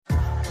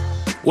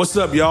What's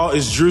up, y'all?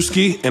 It's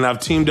Drewski, and I've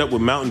teamed up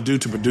with Mountain Dew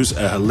to produce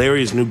a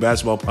hilarious new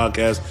basketball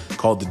podcast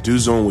called The Dew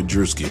Zone with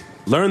Drewski.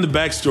 Learn the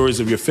backstories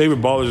of your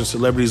favorite ballers and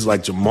celebrities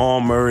like Jamal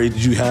Murray.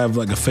 Did you have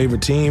like a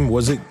favorite team?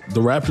 Was it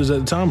the Raptors at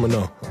the time or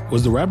no?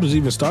 Was the Raptors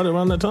even started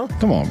around that time?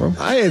 Come on, bro.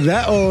 I ain't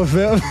that old,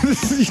 fam.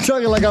 You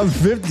talking like I'm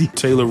 50.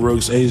 Taylor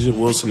Rooks, Asia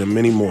Wilson, and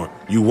many more.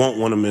 You won't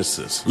want to miss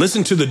this.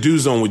 Listen to The Dew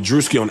Zone with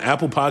Drewski on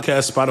Apple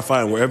Podcasts,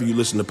 Spotify, and wherever you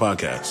listen to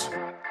podcasts.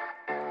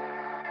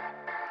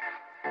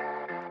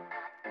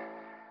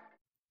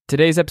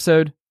 Today's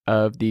episode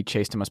of the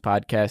Chase Thomas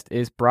podcast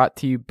is brought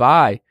to you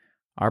by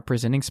our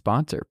presenting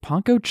sponsor,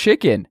 Ponko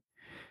Chicken.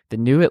 The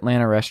new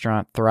Atlanta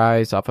restaurant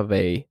thrives off of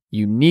a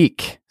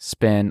unique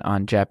spin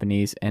on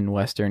Japanese and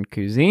Western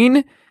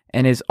cuisine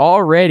and is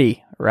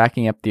already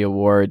racking up the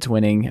awards,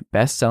 winning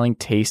Best-Selling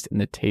Taste in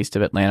the Taste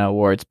of Atlanta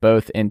Awards,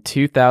 both in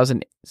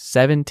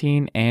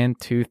 2017 and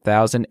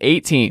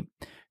 2018.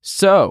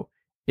 So,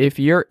 if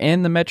you're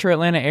in the Metro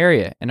Atlanta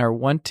area and are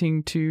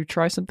wanting to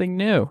try something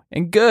new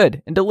and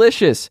good and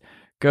delicious,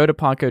 go to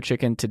Ponko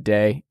Chicken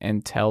today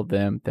and tell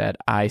them that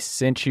I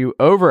sent you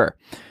over.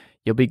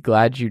 You'll be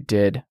glad you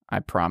did, I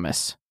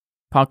promise.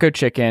 Ponko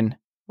Chicken,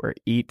 where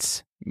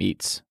eats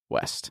meets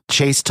West.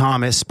 Chase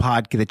Thomas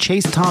the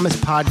Chase Thomas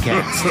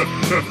podcast.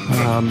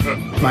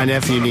 My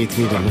nephew needs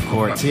me to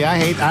record. See,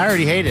 I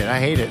already hate it. I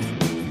hate it.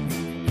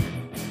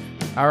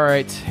 All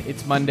right,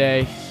 it's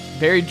Monday.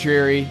 Very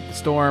dreary. The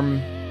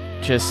storm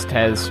just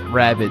has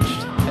ravaged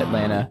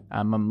Atlanta.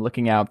 I'm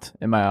looking out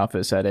in my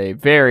office at a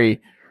very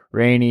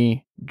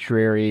rainy,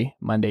 dreary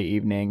Monday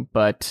evening,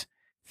 but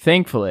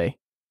thankfully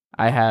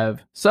I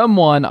have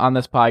someone on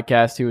this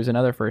podcast who is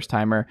another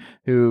first-timer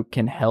who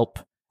can help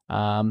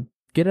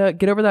get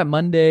over that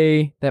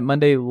Monday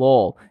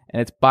lull,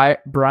 and it's by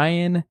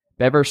Brian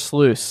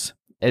Beversluis.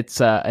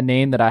 It's a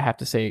name that I have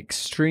to say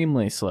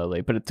extremely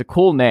slowly, but it's a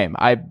cool name.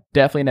 I've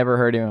definitely never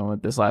heard anyone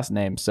with this last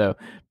name. So,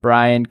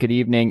 Brian, good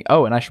evening.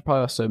 Oh, and I should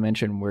probably also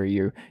mention where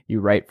you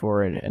write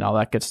for it and all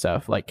that good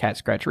stuff, like Cat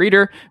Scratch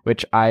Reader,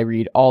 which I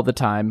read all the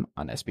time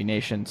on SB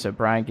Nation. So,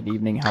 Brian, good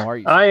evening. How are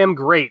you? I am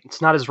great.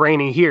 It's not as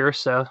rainy here,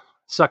 so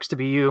sucks to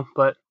be you,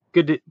 but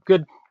good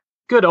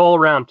all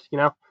around, you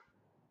know?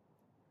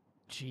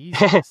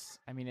 Jesus.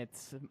 I mean,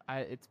 it's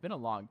been a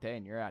long day,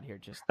 and you're out here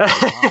just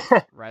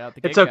right out the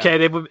gate. It's okay.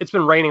 It's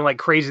been raining like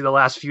crazy the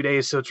last few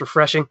days, so it's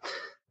refreshing.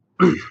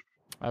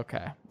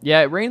 Okay.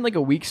 Yeah, it rained like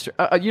a week straight.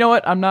 You know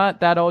what? I'm not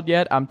that old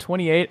yet. I'm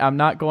 28. I'm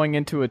not going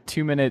into a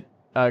 2-minute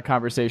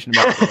conversation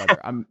about the weather.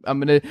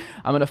 I'm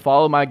gonna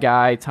follow my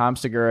guy Tom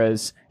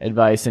Segura's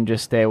advice and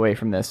just stay away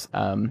from this.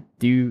 Are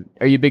you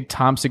a big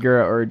Tom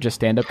Segura or just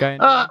stand-up guy?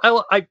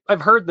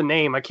 I've heard the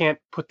name. I can't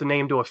put the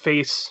name to a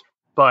face,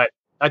 but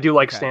I do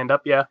like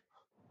stand-up. Yeah.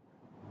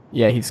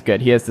 Yeah, he's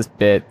good. He has this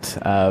bit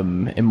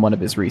in one of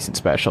his recent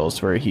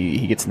specials where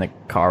he gets in the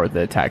car with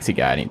the taxi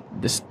guy, and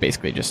this is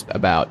basically just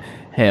about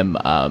him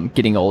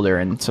getting older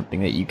and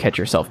something that you catch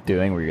yourself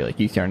doing where you're like,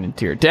 you turn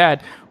into your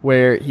dad,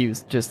 where he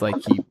was just like,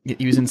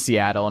 he was in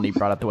Seattle and he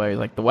brought up the weather,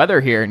 like the weather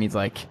here, and he's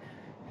like,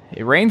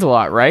 it rains a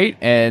lot, right?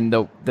 And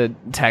the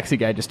taxi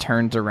guy just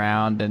turns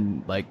around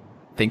and like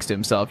thinks to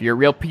himself, you're a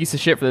real piece of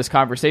shit for this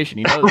conversation,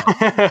 you know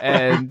that.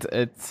 And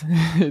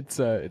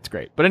it's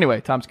great. But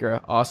anyway, Tom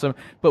Segura, awesome.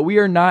 But we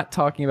are not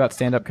talking about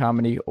stand-up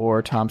comedy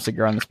or Tom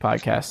Segura on this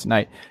podcast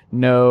tonight.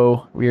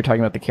 No, we are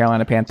talking about the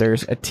Carolina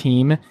Panthers, a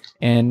team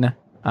in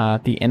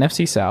the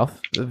NFC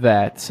South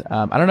that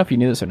I don't know if you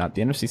knew this or not.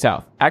 The NFC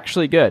South,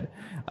 actually good.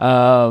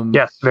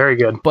 Yes, very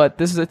good. But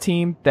this is a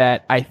team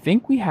that I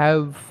think we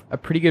have a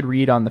pretty good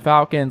read on the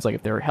Falcons. Like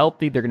if they're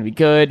healthy, they're going to be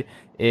good.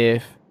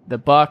 If the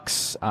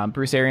Bucks,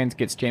 Bruce Arians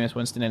gets Jameis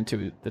Winston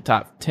into the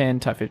top 10,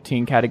 top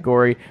 15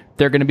 category,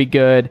 they're going to be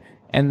good.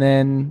 And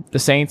then the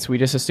Saints, we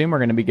just assume are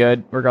going to be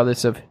good,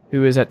 regardless of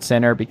who is at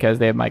center, because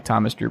they have Mike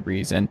Thomas, Drew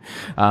Brees, and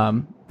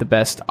the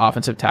best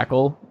offensive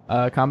tackle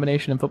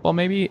combination in football,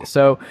 maybe.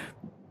 So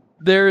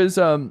there is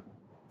a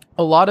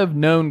lot of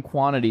known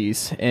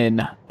quantities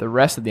in the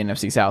rest of the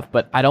NFC South,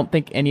 but I don't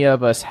think any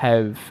of us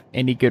have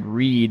any good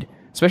read,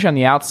 especially on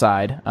the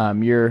outside.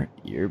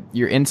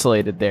 You're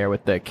insulated there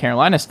with the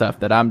Carolina stuff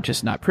that I'm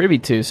just not privy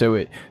to.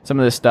 So some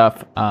of this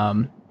stuff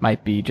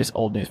might be just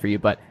old news for you.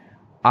 But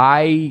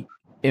I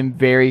am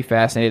very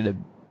fascinated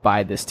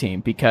by this team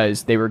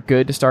because they were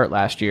good to start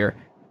last year.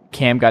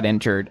 Cam got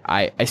injured.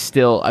 I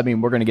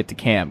mean, we're going to get to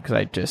Cam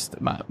because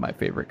my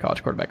favorite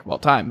college quarterback of all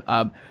time.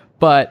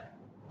 But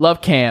love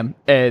Cam,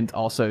 and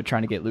also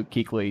trying to get Luke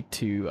Kuechly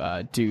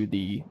to do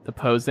the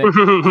posing,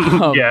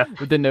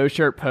 with the no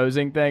shirt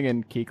posing ththing,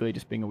 and Kuechly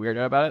just being a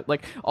weirdo about it.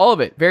 Like all of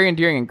it, very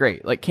endearing and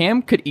great. Like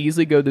Cam could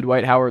easily go the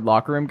Dwight Howard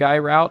locker room guy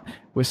route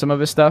with some of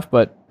his stuff,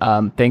 but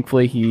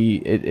thankfully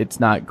it's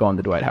not going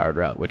the Dwight Howard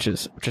route, which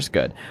is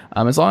good.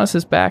 As long as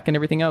his back and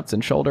everything else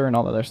and shoulder and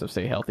all the other stuff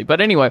stay healthy. But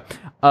anyway,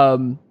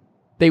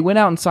 they went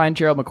out and signed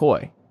Gerald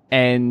McCoy,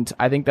 and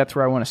I think that's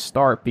where I want to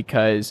start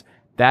because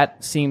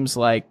that seems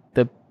like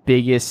the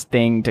biggest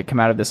thing to come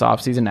out of this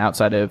offseason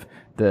outside of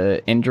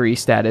the injury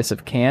status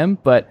of Cam.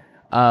 But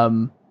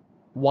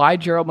why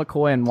Gerald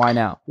McCoy and why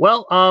now?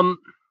 Well,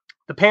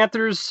 the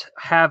Panthers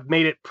have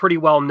made it pretty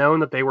well known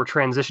that they were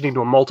transitioning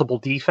to a multiple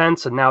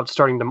defense, and now it's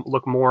starting to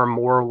look more and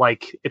more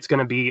like it's going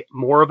to be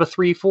more of a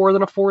 3-4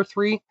 than a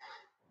 4-3.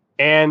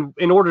 And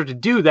in order to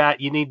do that,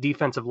 you need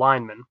defensive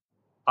linemen.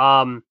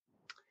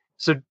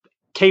 So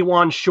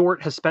K'Wan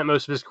Short has spent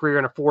most of his career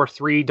in a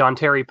 4-3.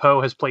 Dontari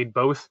Poe has played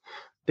both.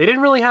 They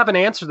didn't really have an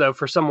answer, though,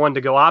 for someone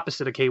to go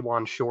opposite of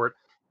K'Wan Short,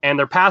 and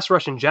their pass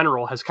rush in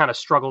general has kind of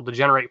struggled to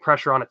generate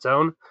pressure on its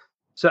own.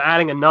 So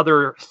adding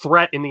another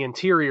threat in the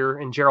interior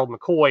in Gerald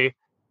McCoy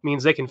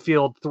means they can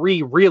field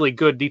 3 really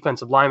good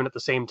defensive linemen at the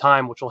same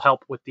time, which will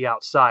help with the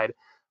outside.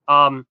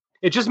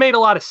 It just made a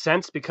lot of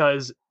sense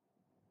because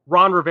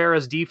Ron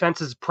Rivera's defense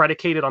is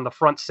predicated on the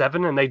front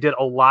 7, and they did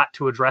a lot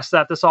to address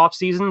that this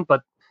offseason.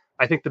 But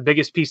I think the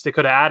biggest piece they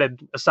could have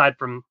added, aside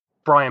from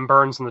Brian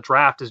Burns in the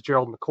draft, is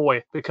Gerald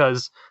McCoy,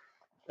 because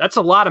that's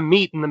a lot of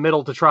meat in the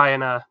middle to try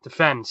and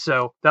defend.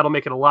 So that'll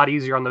make it a lot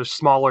easier on those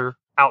smaller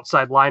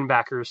outside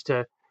linebackers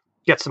to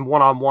get some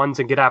one-on-ones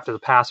and get after the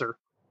passer.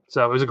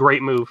 So it was a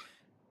great move.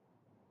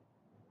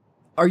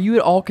 Are you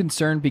at all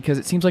concerned, because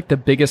it seems like the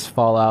biggest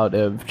fallout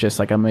of just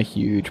like, I'm a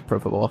huge Pro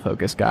Football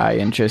Focus guy,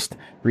 and just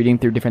reading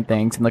through different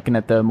things and looking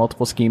at the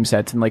multiple scheme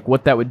sets, and like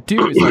what that would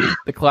do is like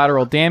the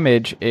collateral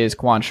damage is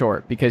Quan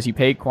Short, because you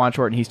paid Quan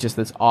Short and he's just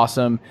this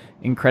awesome,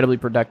 incredibly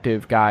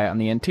productive guy on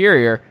the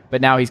interior,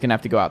 but now he's going to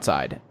have to go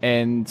outside.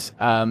 And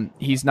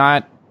he's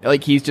not,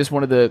 like, he's just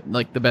one of the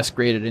best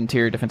graded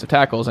interior defensive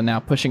tackles, and now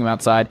pushing him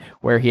outside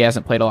where he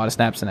hasn't played a lot of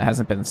snaps, and it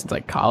hasn't been since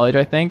like college,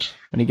 I think,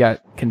 when he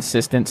got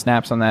consistent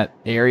snaps on that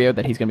area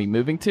that he's going to be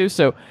moving to.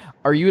 So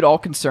are you at all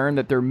concerned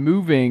that they're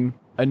moving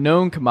a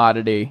known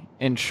commodity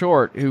in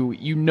Short, who,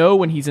 you know,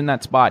 when he's in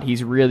that spot,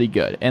 he's really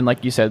good? And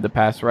like you said, the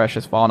pass rush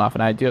has fallen off,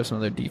 and I do have some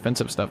other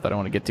defensive stuff that I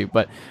want to get to,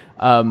 but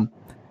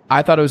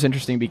I thought it was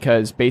interesting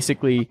because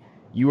basically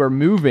you are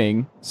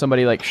moving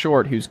somebody like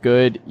Short, who's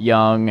good,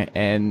 young,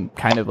 and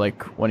kind of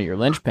like one of your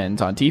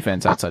linchpins on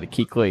defense outside of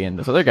Kuechly and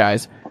those other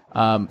guys,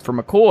 for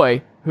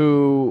McCoy,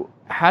 who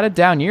had a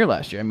down year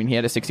last year. I mean, he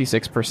had a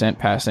 66%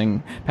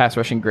 pass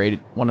rushing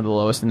grade, one of the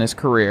lowest in his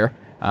career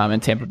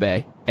in Tampa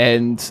Bay.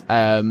 And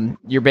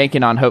you're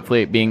banking on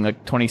hopefully it being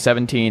like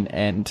 2017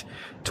 and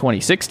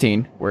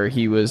 2016, where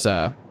he was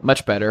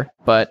much better.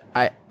 But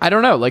I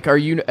don't know. Like, are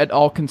you at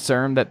all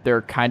concerned that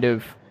they're kind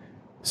of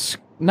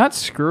not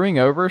screwing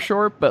over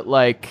Short, but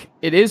like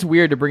it is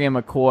weird to bring in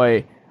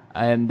McCoy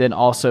and then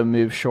also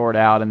move Short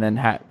out, and then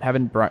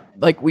having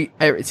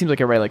it seems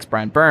like everybody likes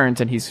Brian Burns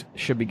and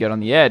should be good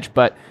on the edge,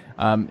 but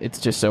it's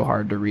just so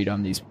hard to read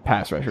on these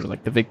pass rushers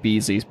like the Vic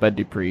Beasleys, Bud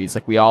Dupree's.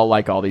 Like, we all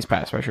like all these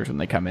pass rushers when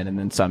they come in, and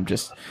then some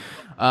just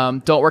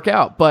don't work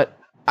out. But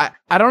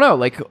I don't know.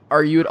 Like,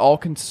 are you at all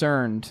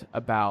concerned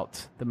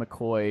about the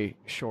McCoy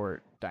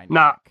Short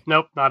dynamic?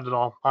 Nope, not at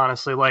all.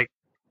 Honestly,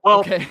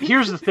 okay.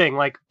 Here's the thing.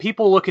 Like,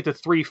 people look at the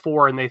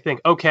 3-4 and they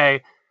think,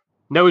 okay,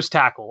 nose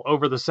tackle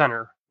over the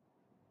center,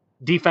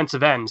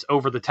 defensive ends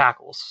over the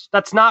tackles.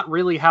 That's not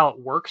really how it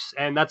works,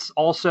 and that's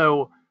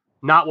also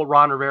not what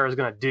Ron Rivera is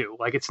going to do.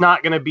 Like, it's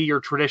not going to be your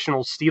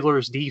traditional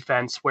Steelers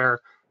defense where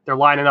they're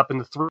lining up in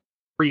the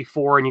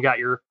 3-4 and you got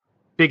your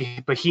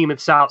big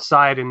behemoths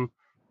outside, and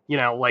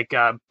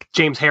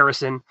James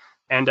Harrison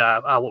and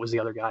what was the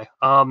other guy?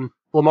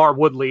 Lamar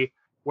Woodley,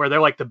 where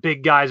they're like the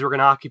big guys who are going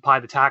to occupy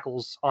the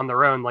tackles on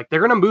their own. Like, they're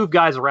going to move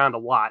guys around a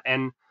lot.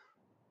 And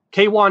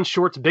K'Wan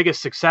Short's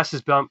biggest success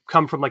has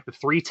come from like the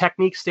 3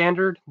 technique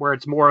standard, where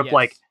it's more of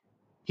like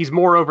he's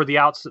more over the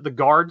outside, the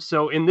guard.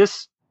 So in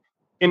this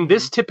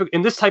type of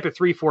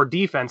 3-4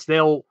 defense,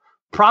 they'll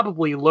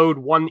probably load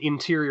one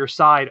interior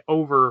side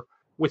over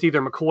with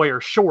either McCoy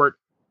or Short,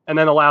 and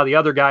then allow the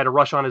other guy to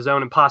rush on his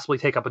own and possibly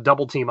take up a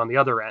double team on the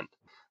other end.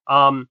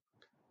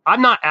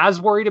 I'm not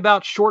as worried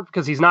about Short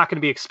because he's not going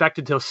to be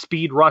expected to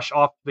speed rush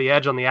off the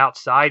edge on the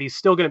outside. He's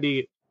still going to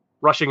be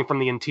rushing from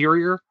the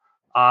interior,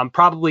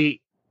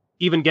 probably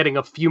even getting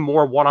a few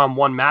more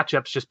one-on-one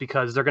matchups, just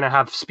because they're going to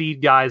have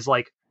speed guys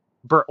like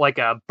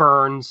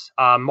Burns,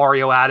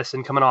 Mario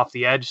Addison coming off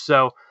the edge.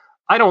 So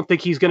I don't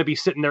think he's going to be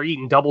sitting there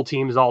eating double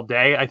teams all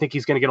day. I think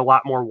he's going to get a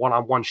lot more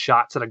one-on-one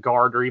shots at a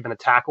guard or even a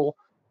tackle,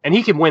 and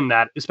he can win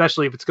that,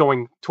 especially if it's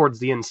going towards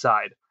the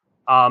inside.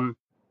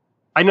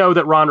 I know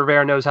that Ron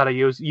Rivera knows how to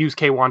use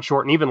K'Wan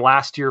Short, and even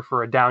last year,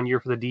 for a down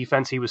year for the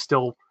defense, he was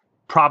still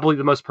probably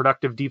the most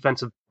productive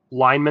defensive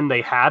lineman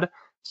they had.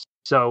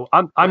 So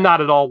I'm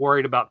not at all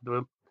worried about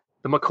the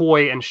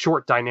McCoy and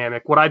Short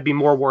dynamic. What I'd be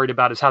more worried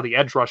about is how the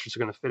edge rushers are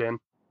going to fit in.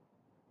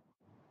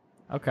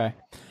 Okay.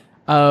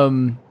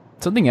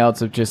 Something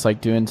else of just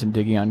like doing some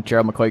digging on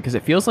Gerald McCoy, because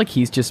it feels like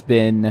he's just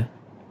been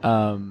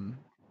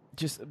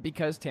just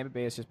because Tampa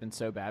Bay has just been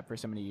so bad for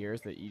so many years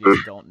that you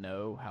just don't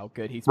know how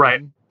good he's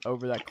been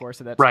over that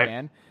course of that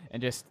span,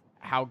 and just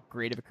how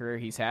great of a career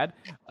he's had.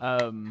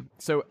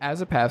 So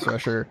as a pass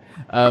rusher,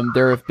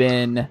 there have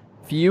been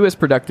few as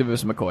productive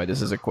as McCoy.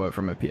 This is a quote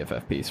from a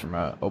PFF piece from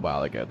a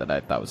while ago that I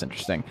thought was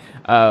interesting.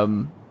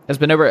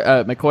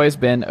 McCoy has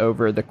been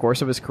over the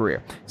course of his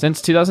career.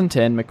 Since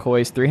 2010,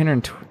 McCoy's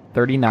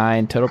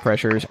 339 total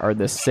pressures are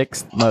the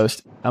sixth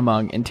most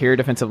among interior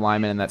defensive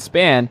linemen in that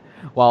span,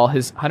 while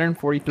his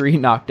 143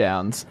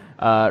 knockdowns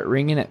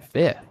ring in at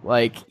fifth.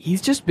 Like,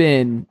 he's just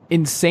been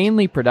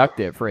insanely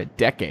productive for a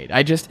decade.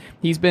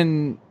 He's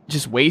been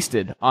just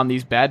wasted on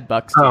these bad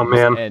Bucks teams. Oh,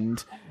 man.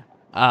 And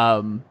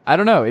I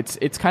don't know.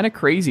 It's kind of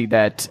crazy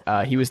that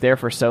he was there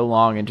for so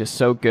long and just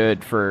so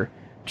good for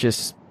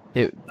just...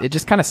 It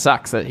just kind of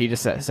sucks that he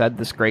just has had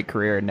this great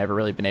career and never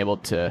really been able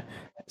to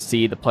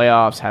see the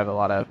playoffs, have a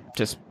lot of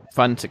just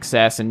fun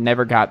success, and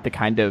never got the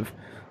kind of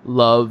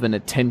love and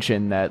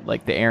attention that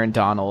like the Aaron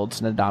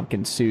Donalds and the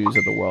Ndamukong Suhs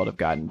of the world have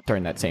gotten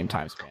during that same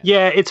time span.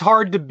 Yeah, it's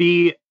hard to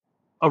be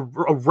a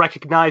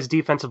recognized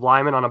defensive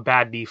lineman on a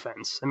bad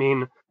defense. I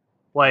mean,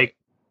 like,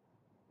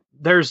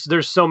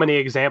 there's so many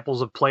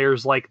examples of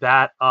players like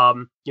that.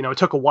 It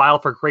took a while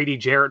for Grady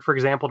Jarrett, for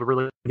example, to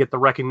really get the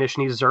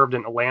recognition he deserved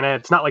in Atlanta.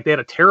 It's not like they had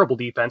a terrible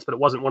defense, but it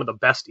wasn't one of the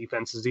best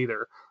defenses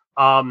either.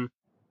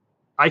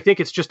 I think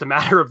it's just a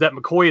matter of that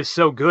McCoy is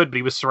so good, but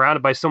he was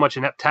surrounded by so much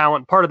inept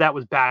talent. Part of that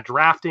was bad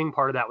drafting.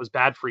 Part of that was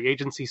bad free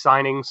agency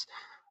signings.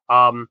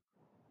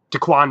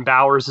 Daquan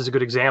Bowers is a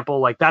good example.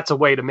 Like, that's a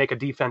way to make a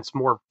defense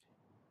more...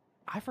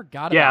 I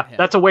forgot about him.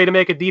 That's a way to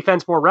make a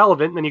defense more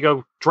relevant, and then you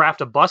go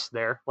draft a bust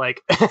there.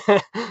 Like,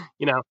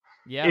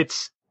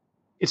 it's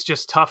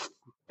just tough.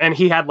 And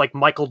he had like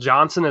Michael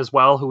Johnson as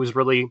well, who was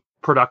really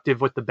productive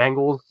with the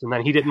Bengals, and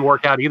then he didn't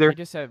work out either.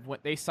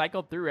 They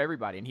cycled through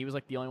everybody, and he was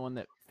like the only one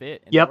that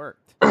fit and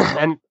worked.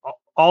 And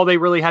all they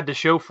really had to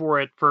show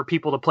for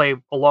people to play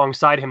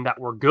alongside him that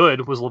were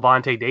good was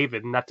Levante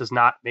David, and that does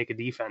not make a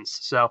defense.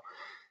 So,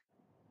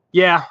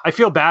 yeah, I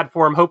feel bad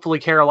for him. Hopefully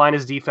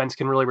Carolina's defense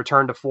can really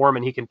return to form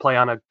and he can play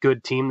on a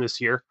good team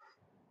this year.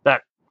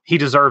 That he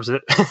deserves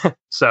it.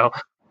 So,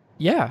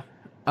 yeah.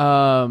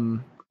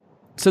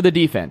 So the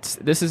defense,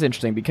 this is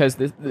interesting because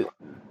the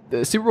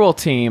Super Bowl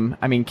team,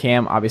 I mean,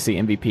 Cam, obviously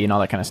MVP and all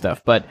that kind of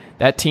stuff, but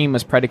that team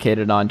was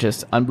predicated on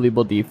just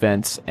unbelievable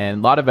defense and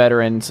a lot of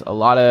veterans, a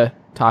lot of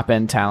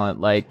top-end talent.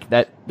 Like,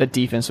 the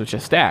defense was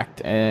just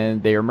stacked,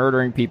 and they were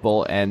murdering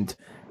people, and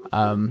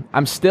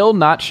I'm still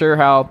not sure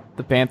how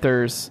the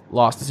Panthers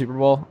lost the Super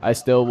Bowl.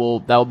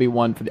 That will be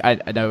one for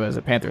I know as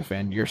a Panthers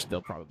fan, you're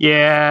still probably...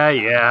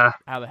 Yeah.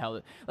 How the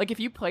hell... Like, if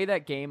you play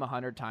that game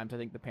 100 times, I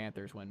think the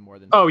Panthers win more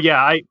than... Oh,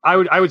 yeah,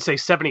 I would say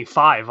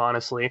 75,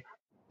 honestly.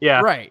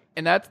 Yeah. Right.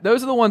 And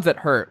those are the ones that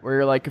hurt, where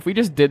you're like, if we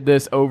just did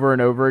this over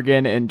and over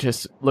again and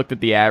just looked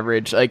at the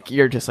average, like,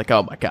 you're just like,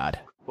 oh my God.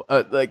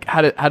 Like,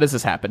 how does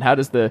this happen? How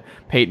does the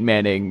Peyton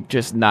Manning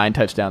just 9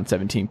 touchdown,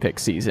 17 pick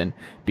season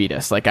beat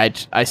us? Like,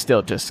 I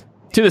still just,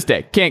 to this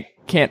day,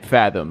 can't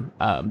fathom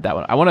that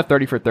one. I want a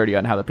 30 for 30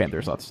 on how the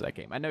Panthers lost that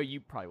game. I know you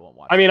probably won't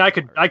watch. I mean, I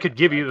could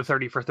give you the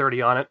 30 for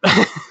 30 on it.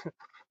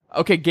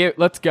 Okay,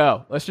 let's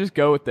go. Let's just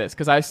go with this,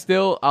 because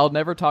I'll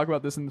never talk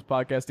about this in this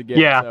podcast again.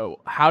 Yeah.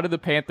 So how did the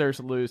Panthers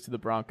lose to the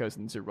Broncos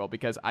in the Super Bowl?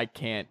 Because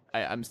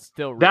I'm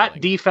still reeling.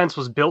 That defense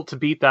was built to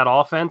beat that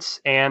offense,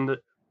 and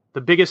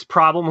the biggest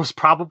problem was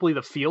probably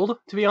the field,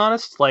 to be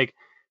honest. Like,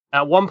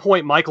 at one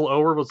point, Michael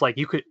Oher was like,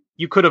 you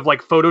could have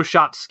like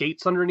photoshopped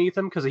skates underneath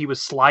him because he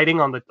was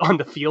sliding on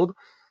the field,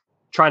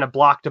 trying to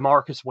block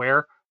DeMarcus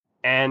Ware.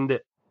 And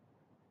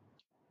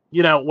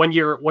when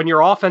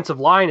your offensive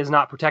line is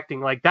not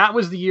protecting, like, that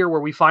was the year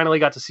where we finally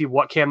got to see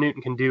what Cam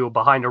Newton can do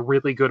behind a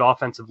really good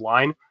offensive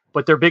line.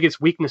 But their biggest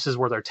weaknesses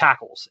were their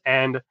tackles,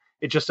 and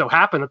it just so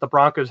happened that the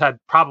Broncos had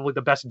probably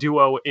the best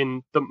duo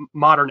in the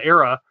modern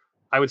era.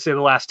 I would say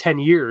the last 10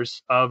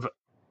 years of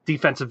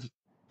defensive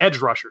edge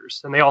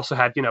rushers. And they also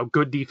had,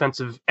 good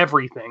defensive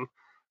everything.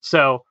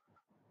 So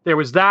there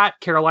was that.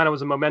 Carolina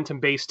was a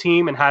momentum-based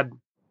team and had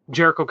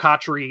Jericho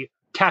Cotchery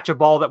catch a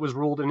ball that was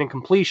ruled an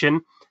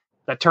incompletion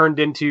that turned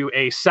into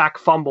a sack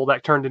fumble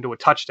that turned into a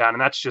touchdown.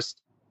 And that's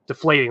just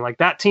deflating. Like,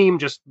 that team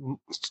just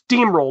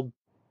steamrolled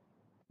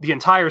the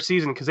entire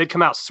season because they'd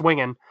come out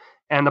swinging.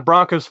 And the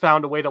Broncos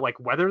found a way to, like,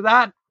 weather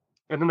that.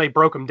 And then they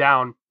broke them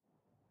down.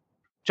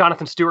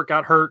 Jonathan Stewart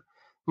got hurt.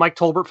 Mike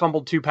Tolbert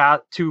fumbled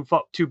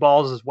two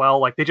balls as well.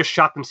 Like, they just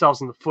shot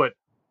themselves in the foot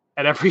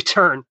at every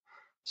turn.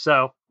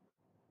 So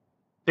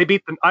they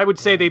beat them. I would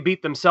say they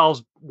beat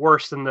themselves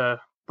worse than the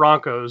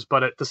Broncos,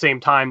 but at the same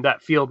time,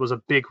 that field was a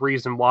big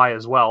reason why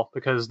as well,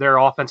 because their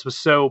offense was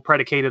so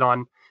predicated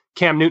on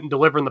Cam Newton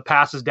delivering the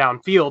passes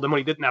downfield, and when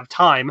he didn't have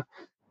time,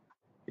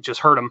 it just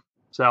hurt him.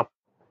 So,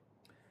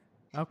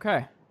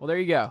 okay, well, there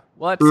you go.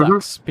 Well, that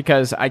sucks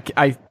because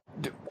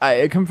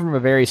I come from a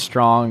very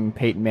strong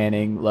Peyton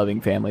Manning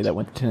loving family that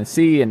went to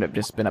Tennessee and have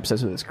just been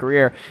obsessed with his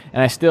career.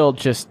 And I still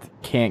just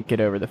can't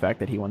get over the fact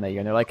that he won that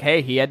year. And they're like,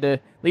 hey, he had to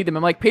lead them.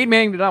 I'm like, Peyton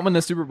Manning did not win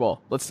the Super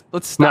Bowl. Let's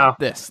stop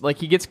this. Like,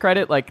 he gets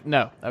credit. Like,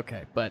 no.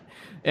 Okay. But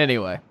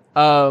anyway,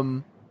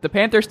 the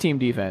Panthers team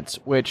defense,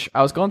 which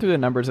I was going through the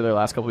numbers of their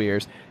last couple of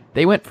years,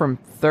 they went from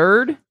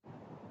 3rd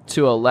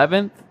to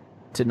 11th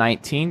to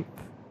 19th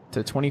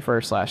to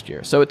 21st last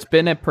year. So it's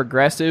been a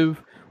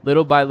progressive,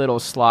 little by little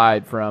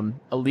slide from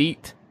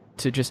elite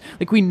to just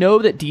like, we know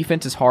that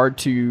defense is hard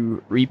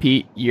to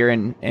repeat year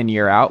in and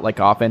year out. Like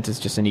offense is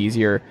just an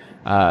easier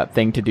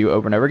thing to do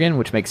over and over again,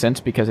 which makes sense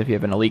because if you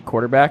have an elite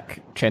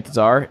quarterback, chances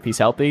are if he's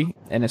healthy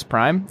in his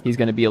prime, he's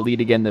going to be elite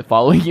again the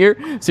following year.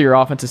 So your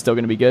offense is still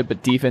going to be good,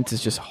 but defense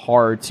is just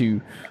hard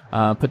to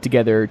put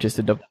together just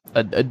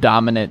a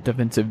dominant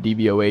defensive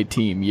DVOA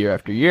team year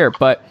after year.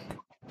 But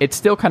it's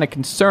still kind of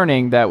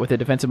concerning that with a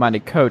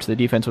defensive-minded coach, the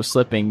defense was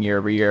slipping year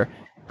over year.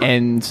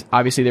 And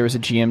obviously there was a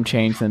GM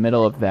change in the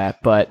middle of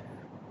that. But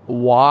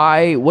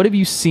why? What have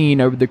you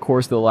seen over the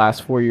course of the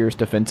last 4 years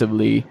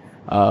defensively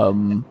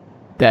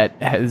that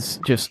has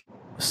just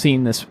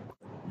seen this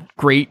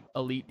great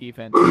elite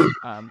defense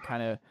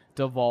kind of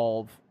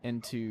devolve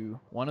into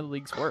one of the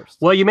league's worst?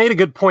 Well, you made a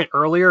good point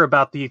earlier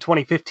about the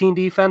 2015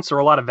 defense. There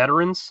were a lot of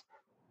veterans,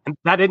 and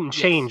that didn't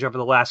change over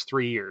the last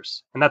 3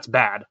 years, and that's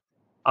bad.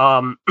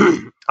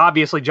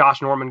 Obviously,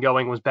 Josh Norman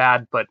going was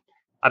bad, but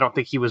I don't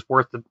think he was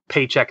worth the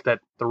paycheck that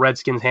the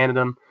Redskins handed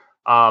him.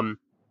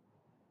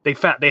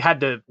 They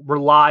had to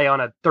rely on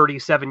a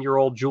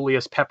 37-year-old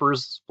Julius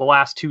Peppers the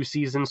last 2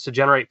 seasons to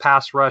generate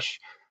pass rush.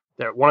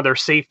 One of their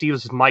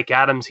safeties was Mike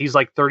Adams. He's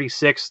like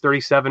 36,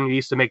 37. He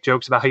used to make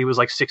jokes about how he was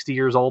like 60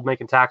 years old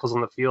making tackles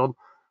on the field.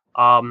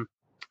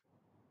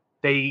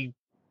 They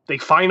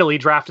finally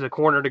drafted a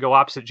corner to go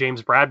opposite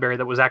James Bradbury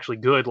that was actually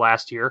good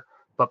last year.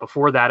 But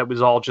before that, it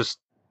was all just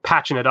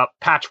patching it up,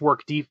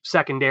 patchwork deep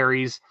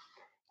secondaries,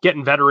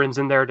 getting veterans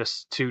in there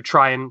to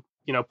try and,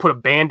 put a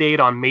Band-Aid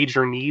on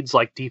major needs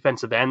like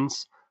defensive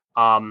ends.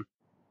 Last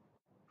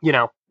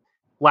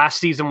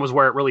season was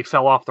where it really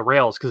fell off the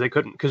rails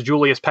because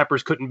Julius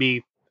Peppers couldn't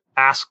be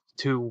asked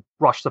to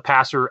rush the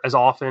passer as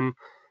often.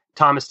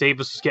 Thomas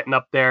Davis was getting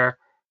up there.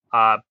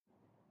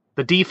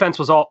 The defense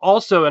was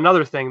also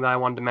another thing that I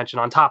wanted to mention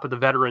on top of the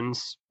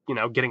veterans,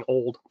 getting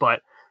old,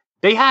 but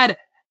they had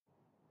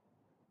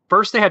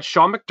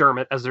Sean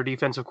McDermott as their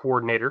defensive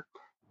coordinator.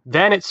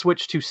 Then it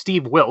switched to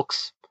Steve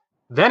Wilks.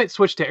 Then it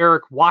switched to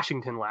Eric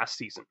Washington last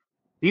season.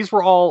 These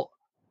were all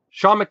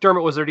Sean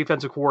McDermott was their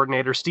defensive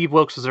coordinator. Steve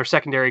Wilks was their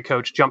secondary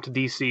coach, jumped to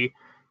DC.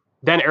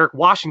 Then Eric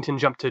Washington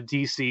jumped to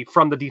DC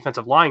from the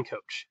defensive line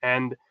coach.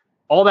 And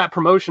all that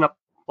promotion up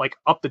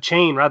the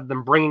chain rather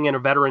than bringing in a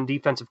veteran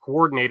defensive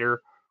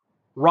coordinator,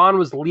 Ron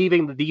was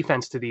leaving the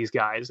defense to these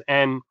guys.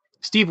 And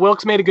Steve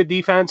Wilks made a good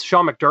defense.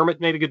 Sean McDermott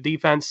made a good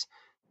defense.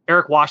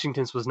 Eric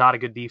Washington's was not a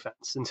good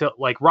defense until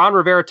Ron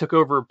Rivera took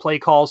over play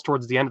calls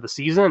towards the end of the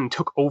season and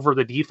took over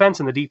the defense,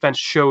 and the defense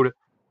showed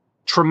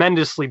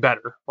tremendously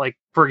better. Like,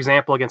 for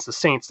example, against the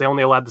Saints, they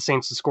only allowed the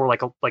Saints to score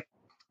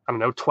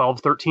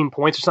 12, 13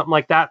 points or something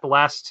like that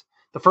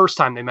the first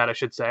time they met, I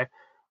should say.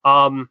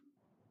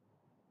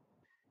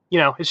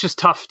 It's just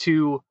tough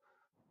to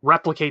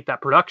replicate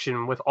that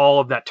production with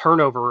all of that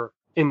turnover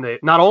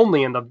not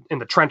only in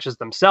the trenches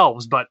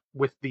themselves, but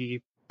with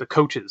the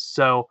coaches.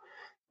 So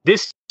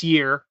this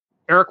year,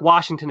 Eric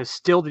Washington is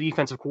still the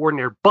defensive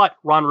coordinator, but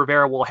Ron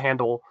Rivera will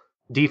handle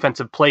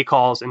defensive play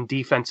calls and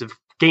defensive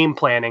game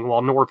planning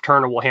while Norv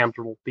Turner will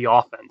handle the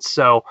offense.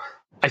 So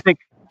I think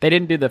they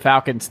didn't do the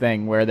Falcons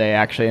thing where they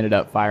actually ended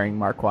up firing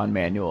Marquand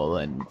Manuel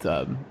and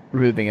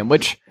removing him,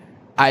 which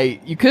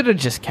you could have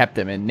just kept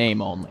him in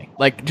name only,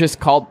 just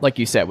called, like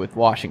you said, with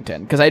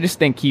Washington, because I just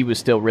think he was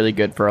still really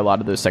good for a lot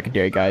of those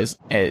secondary guys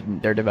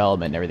and their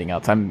development and everything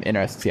else. I'm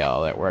interested to see how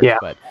all that works.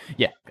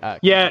 Yeah.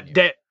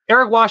 But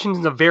Eric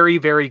Washington's a very,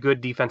 very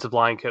good defensive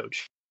line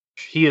coach.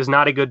 He is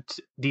not a good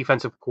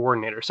defensive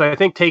coordinator. So I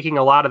think taking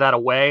a lot of that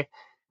away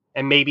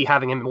and maybe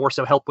having him more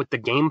so help with the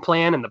game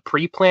plan and the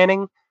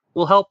pre-planning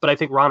will help. But I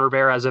think Ron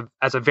Rivera,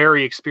 as a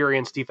very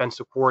experienced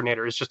defensive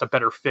coordinator, is just a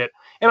better fit.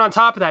 And on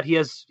top of that, he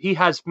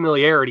has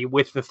familiarity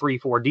with the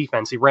 3-4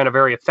 defense. He ran a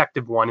very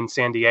effective one in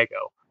San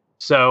Diego.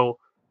 So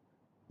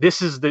he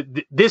is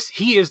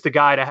the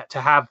guy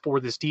to have for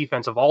this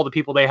defense of all the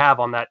people they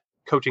have on that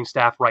coaching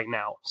staff right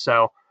now.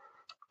 So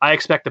I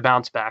expect to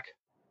bounce back.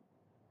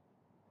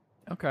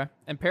 Okay.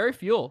 And Perry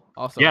Fuel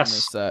also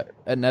yes. on this,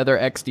 another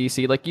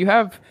ex-DC. You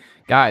have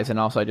guys, and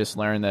also I just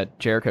learned that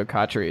Jericho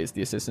Cotchery is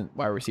the assistant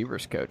wide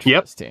receivers coach for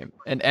this team.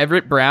 And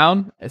Everett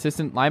Brown,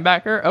 assistant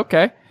linebacker.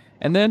 Okay.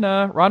 And then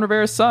Ron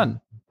Rivera's son,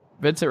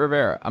 Vincent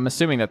Rivera. I'm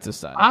assuming that's his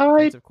son.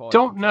 I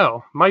don't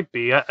know. Might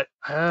be.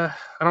 I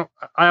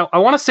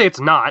want to say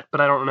it's not,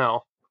 but I don't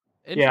know.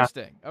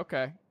 Interesting. Yeah.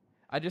 Okay.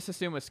 I just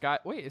assume with Scott.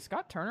 Wait, is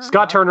Scott Turner?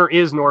 Scott Turner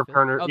is Norv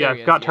Turner. Oh,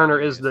 Scott Turner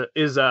is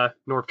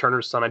Norv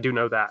Turner's son. I do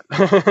know that.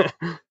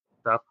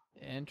 So.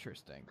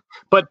 Interesting.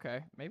 But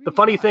okay. Maybe the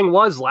funny thing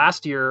was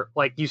last year,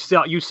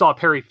 you saw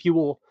Perry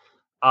Fuel.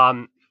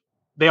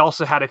 They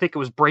also had, I think it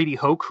was Brady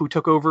Hoke who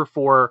took over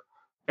for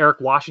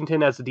Eric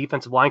Washington as the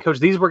defensive line coach.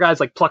 These were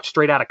guys plucked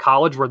straight out of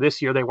college. Where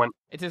this year they went.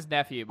 It's his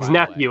nephew. His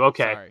nephew.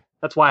 Okay, sorry.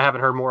 That's why I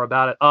haven't heard more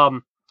about it.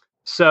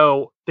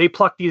 So they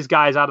plucked these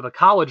guys out of the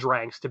college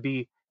ranks to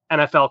be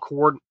NFL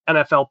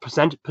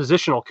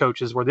positional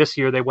coaches, where this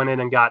year they went in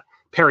and got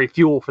Perry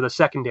Fuel for the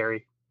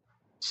secondary.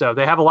 So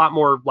they have a lot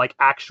more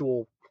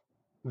actual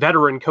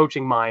veteran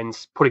coaching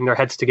minds putting their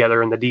heads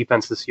together in the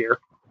defense this year.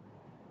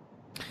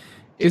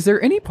 Is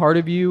there any part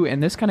of you,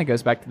 and this kind of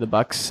goes back to the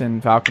Bucks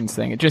and Falcons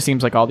thing, it just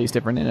seems like all these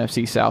different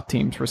NFC South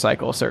teams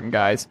recycle certain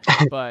guys,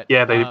 but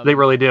yeah, they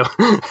really do.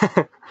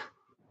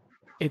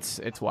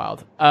 It's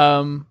wild.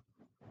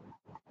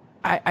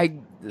 I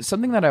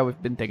something that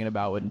I've been thinking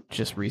about when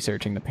just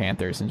researching the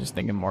Panthers and just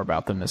thinking more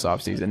about them this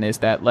offseason is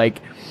that,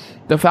 like,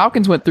 the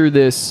Falcons went through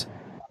this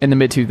in the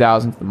mid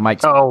 2000s with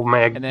Mike Smith, oh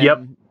man, and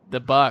then the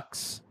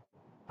Bucks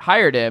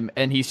hired him,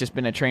 and he's just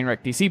been a train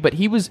wreck DC. But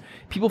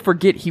people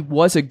forget he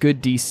was a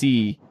good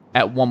DC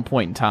at one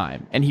point in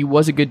time, and he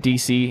was a good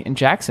DC in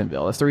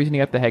Jacksonville. That's the reason he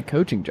got the head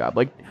coaching job.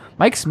 Like,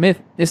 Mike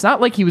Smith, it's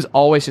not like he was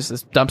always just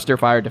this dumpster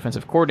fire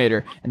defensive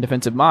coordinator and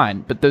defensive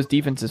mind, but those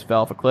defenses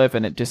fell off a cliff,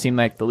 and it just seemed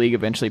like the league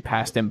eventually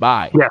passed him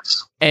by.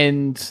 Yes.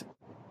 And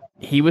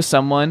he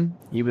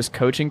was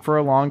coaching for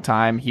a long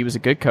time. He was a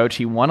good coach.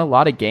 He won a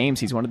lot of games.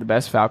 He's one of the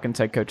best Falcons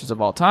head coaches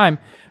of all time,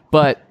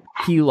 but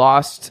he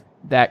lost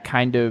that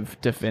kind of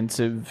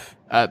defensive,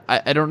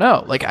 I don't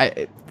know. Like,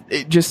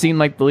 it just seemed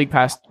like the league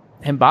passed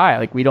him by.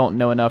 Like, we don't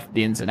know enough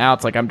the ins and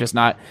outs. Like, I'm just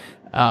not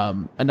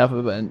enough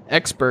of an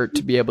expert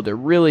to be able to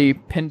really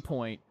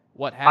pinpoint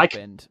what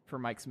happened for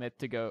Mike Smith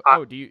to go,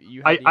 do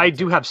you have I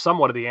do have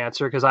somewhat of the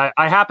answer, because I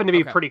happen to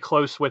be pretty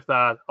close with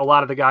a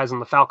lot of the guys on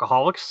the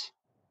Falcoholics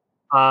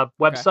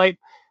website.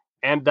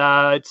 And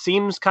it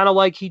seems kind of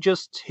like he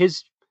just,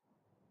 his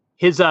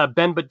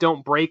bend but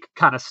don't break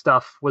kind of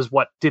stuff was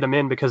what did him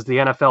in, because the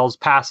NFL's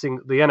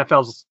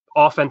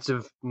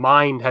offensive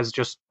mind has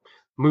just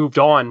moved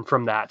on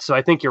from that. So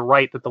I think you're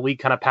right that the league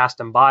kind of passed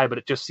him by, but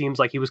it just seems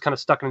like he was kind of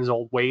stuck in his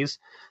old ways.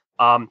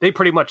 They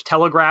pretty much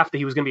telegraphed that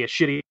he was going to be a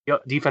shitty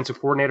defensive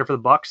coordinator for the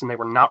Bucks, and they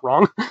were not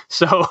wrong.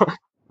 So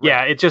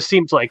yeah, it just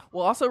seems like.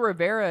 Well, also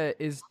Rivera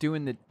is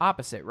doing the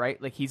opposite,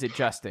 right? Like, he's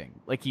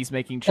adjusting, like he's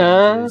making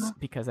changes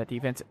because that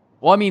defense.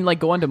 Well, I mean, like,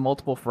 going to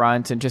multiple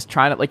fronts and just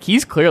trying to, like,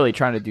 he's clearly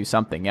trying to do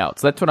something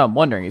else. That's what I'm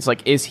wondering. It's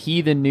like, is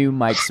he the new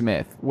Mike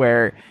Smith,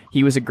 where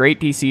he was a great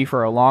DC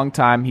for a long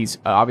time? He's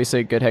obviously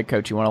a good head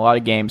coach. He won a lot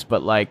of games,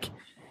 but, like,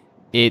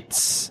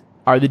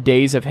 are the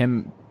days of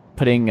him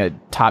putting a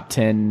top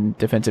 10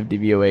 defensive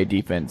DVOA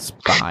defense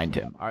behind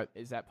him?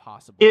 Is that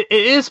possible? It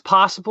is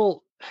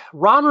possible.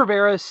 Ron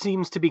Rivera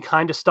seems to be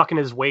kind of stuck in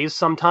his ways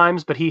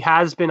sometimes, but he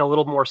has been a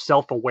little more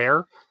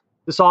self-aware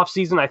this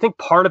offseason. I think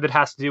part of it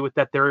has to do with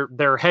that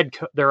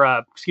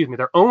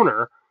their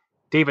owner,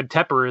 David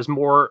Tepper, is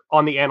more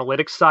on the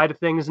analytics side of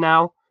things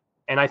now,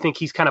 and I think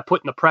he's kind of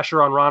putting the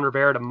pressure on Ron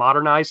Rivera to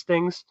modernize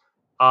things.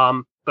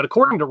 But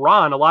according to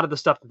Ron, a lot of the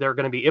stuff that they're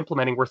going to be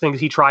implementing were things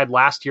he tried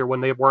last year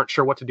when they weren't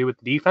sure what to do with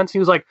the defense. He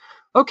was like,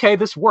 okay,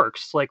 this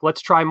works. Like,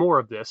 let's try more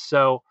of this.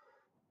 So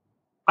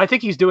I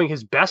think he's doing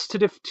his best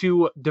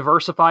to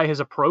diversify his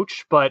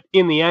approach, but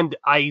in the end,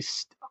 I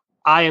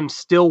am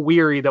still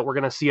weary that we're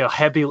going to see a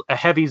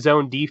heavy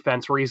zone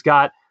defense where he's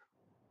got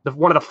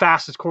one of the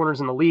fastest corners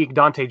in the league,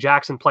 Dante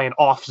Jackson, playing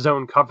off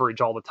zone coverage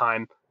all the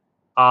time.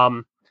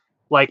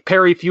 Like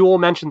Perry Fuel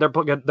mentioned, they're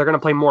going to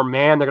play more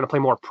man, they're going to play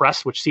more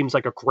press, which seems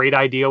like a great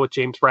idea with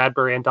James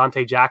Bradbury and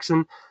Dante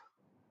Jackson.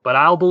 But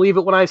I'll believe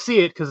it when I see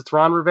it, because it's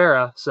Ron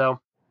Rivera. So,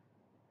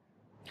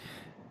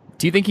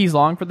 do you think he's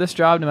long for this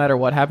job no matter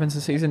what happens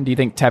this season? Do you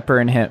think Tepper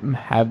and him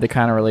have the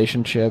kind of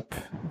relationship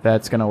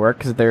that's going to work?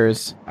 Because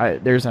there's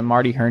a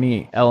Marty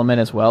Herney element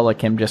as well, like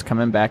him just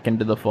coming back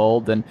into the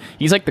fold. And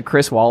he's like the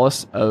Chris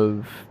Wallace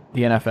of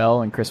the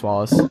NFL. And Chris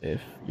Wallace,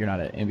 if you're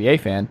not an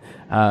NBA fan,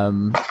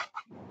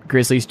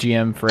 Grizzlies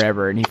GM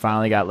forever. And he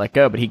finally got let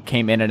go, but he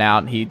came in and out,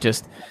 and he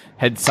just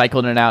had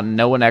cycled in and out, and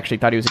no one actually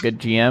thought he was a good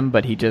GM,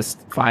 but he just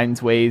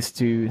finds ways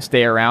to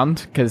stay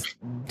around because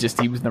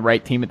just he was in the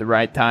right team at the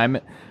right time.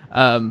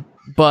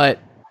 But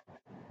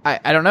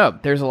I don't know.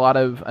 There's a lot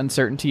of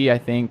uncertainty, I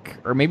think,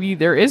 or maybe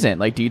there isn't.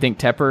 Like, do you think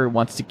Tepper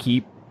wants to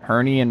keep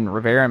Herney and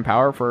Rivera in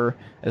power for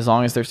as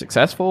long as they're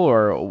successful,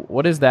 or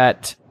what is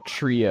that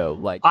trio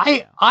like?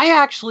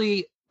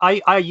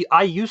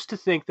 I used to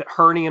think that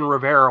Herney and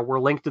Rivera were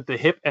linked at the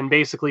hip, and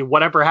basically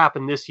whatever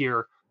happened this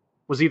year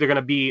was either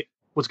going to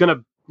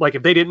like,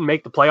 if they didn't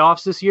make the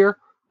playoffs this year,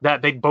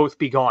 that they'd both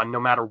be gone no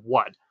matter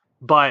what.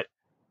 But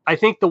I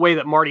think the way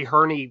that Marty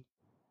Herney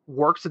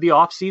works at the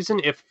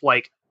offseason, if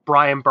like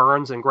Brian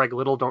Burns and Greg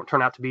Little don't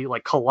turn out to be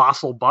like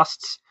colossal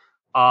busts,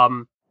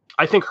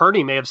 I think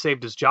Herney may have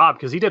saved his job,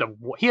 because he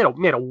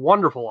made a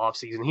wonderful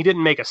offseason. He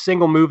didn't make a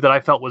single move that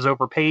I felt was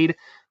overpaid.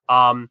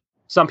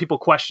 Some people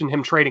question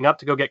him trading up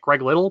to go get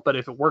Greg Little, but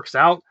if it works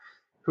out,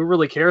 who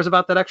really cares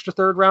about that extra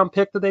third round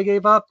pick that they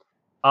gave up?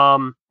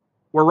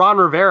 Where Ron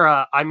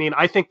Rivera, I mean,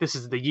 I think this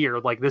is the year.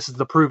 Like, this is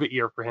the prove it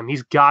year for him.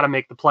 He's got to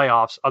make the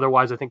playoffs.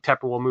 Otherwise, I think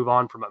Tepper will move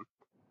on from him,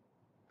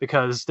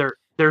 because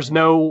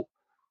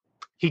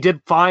he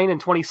did fine in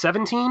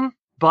 2017,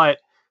 but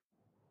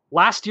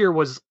last year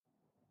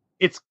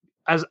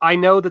as I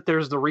know that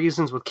there's the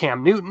reasons with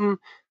Cam Newton,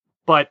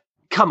 but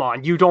come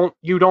on, you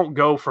don't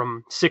go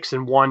from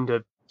 6-1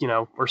 to,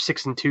 or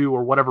 6-2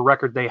 or whatever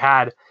record they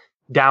had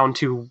down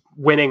to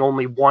winning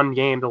only one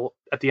game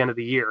at the end of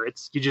the year.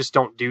 You just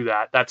don't do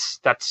that.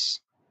 It's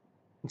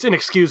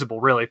inexcusable,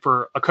 really,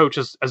 for a coach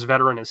as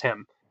veteran as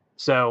him.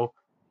 So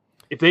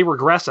if they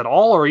regress at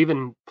all or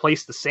even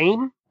place the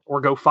same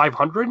or go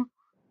 500,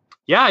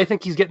 yeah, I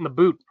think he's getting the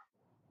boot.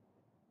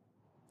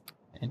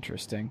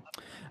 Interesting.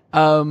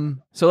 So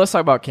let's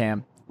talk about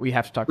Cam. We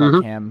have to talk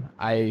about Cam.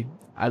 I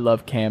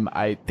love Cam.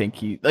 I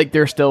think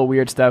there's still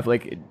weird stuff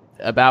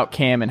about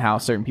Cam and how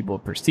certain people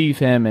perceive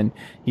him, and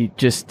he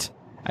just,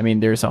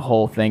 there's a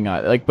whole thing,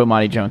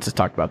 Bomani Jones has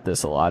talked about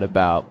this a lot,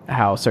 about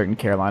how certain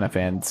Carolina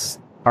fans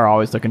are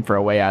always looking for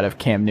a way out of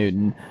Cam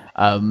Newton.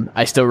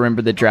 I still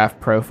remember the draft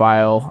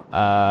profile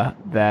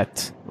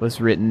that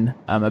was written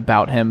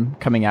about him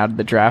coming out of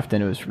the draft,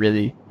 and it was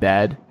really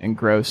bad and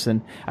gross.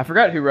 And I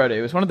forgot who wrote it.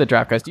 It was one of the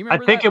draft guys. Do you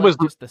remember? I think it was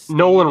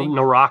Nolan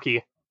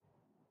Naraki.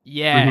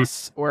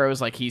 Yes, where it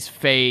was he's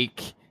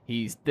fake,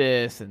 he's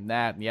this and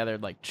that and the other,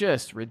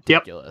 just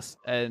ridiculous.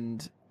 Yep.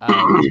 And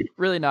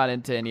really not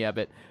into any of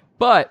it.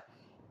 But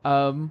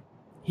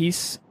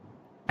he's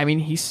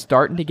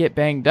starting to get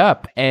banged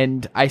up,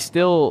 and I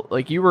still,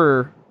 you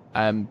were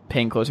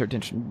paying closer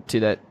attention to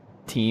that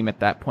team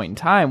at that point in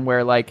time, where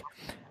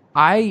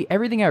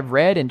everything I've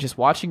read and just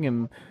watching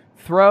him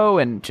throw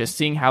and just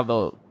seeing how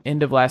the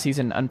end of last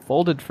season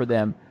unfolded for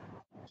them,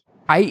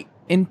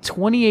 in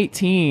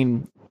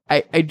 2018,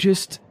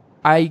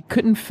 I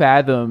couldn't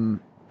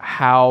fathom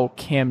how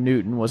Cam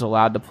Newton was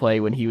allowed to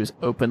play when he was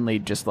openly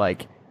just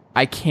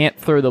I can't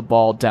throw the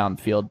ball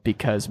downfield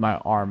because my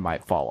arm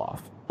might fall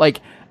off.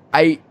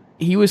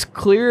 He was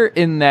clear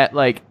in that,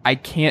 I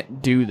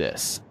can't do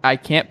this. I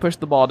can't push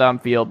the ball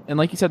downfield. And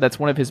like you said, that's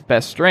one of his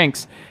best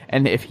strengths.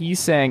 And if he's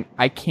saying,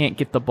 I can't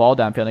get the ball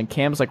downfield, and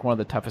Cam's one of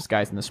the toughest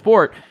guys in the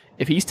sport,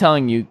 if he's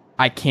telling you,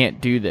 I can't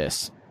do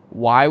this,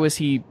 why was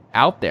he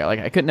out there?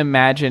 I couldn't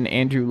imagine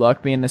Andrew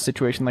Luck being in a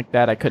situation like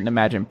that. I couldn't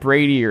imagine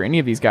Brady or any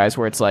of these guys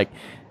where it's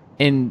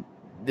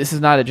this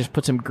is not a just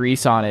put some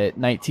grease on it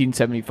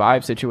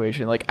 1975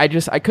 situation.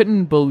 I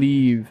couldn't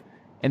believe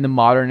in the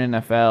modern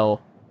NFL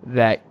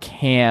that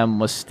Cam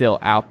was still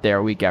out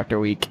there week after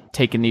week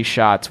taking these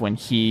shots when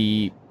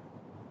he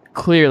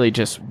clearly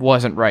just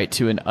wasn't right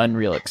to an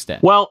unreal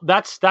extent. Well,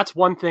 that's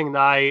one thing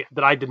that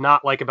I did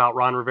not like about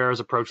Ron Rivera's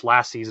approach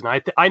last season.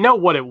 I know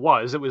what it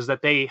was. It was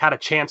that they had a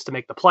chance to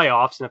make the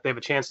playoffs, and if they have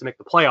a chance to make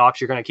the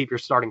playoffs, you're going to keep your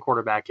starting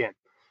quarterback in.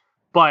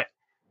 But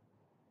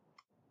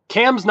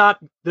Cam's not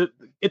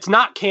it's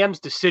not Cam's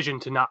decision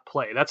to not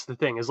play. That's the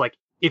thing, is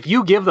if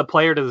you give the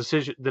player the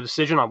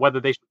decision on whether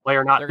they should play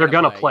or not, they're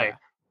going to play. Yeah.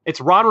 It's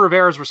Ron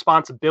Rivera's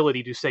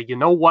responsibility to say, you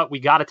know what,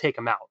 we got to take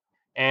him out.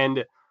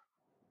 And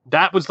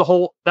that was the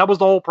whole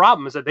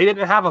problem, is that they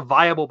didn't have a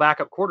viable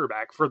backup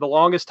quarterback. For the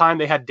longest time,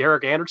 they had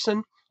Derek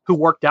Anderson, who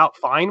worked out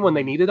fine when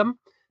they needed him.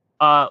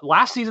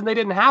 Last season, they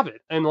didn't have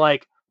it. And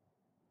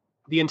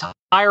the entire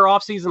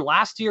offseason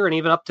last year and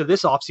even up to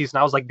this offseason,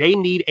 I was they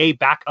need a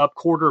backup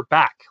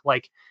quarterback.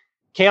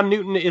 Cam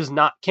Newton is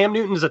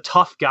a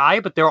tough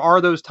guy, but there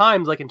are those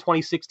times in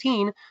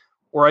 2016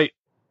 where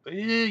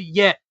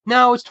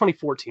it's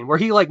 2014 where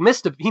he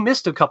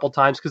missed a couple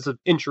times because of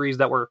injuries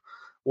that were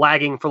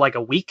lagging for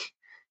a week.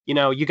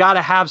 You got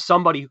to have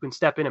somebody who can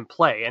step in and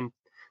play. And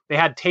they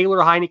had Taylor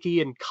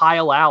Heineke and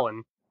Kyle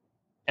Allen,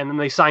 and then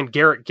they signed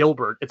Garrett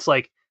Gilbert. It's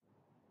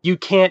you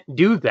can't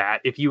do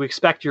that if you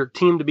expect your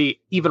team to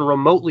be even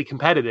remotely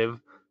competitive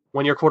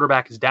when your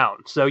quarterback is down.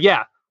 So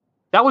yeah,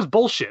 that was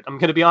bullshit. I'm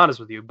going to be honest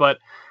with you, but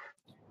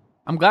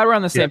I'm glad we're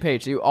on the same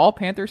page. Do all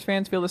Panthers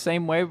fans feel the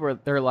same way, where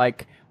they're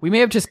we may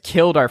have just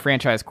killed our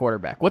franchise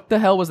quarterback? What the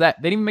hell was that?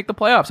 They didn't even make the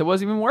playoffs. It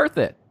wasn't even worth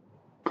it.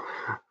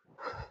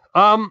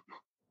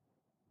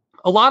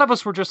 A lot of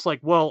us were just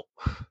well,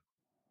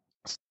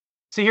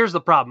 see, here's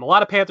the problem. A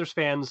lot of Panthers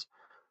fans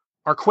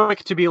are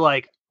quick to be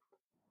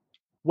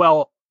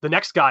well, the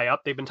next guy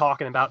up, they've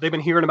been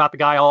hearing about the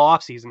guy all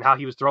offseason, how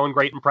he was throwing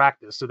great in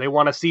practice. So they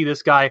want to see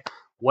this guy,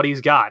 what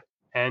he's got.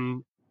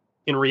 And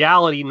in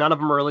reality, none of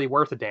them are really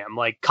worth a damn.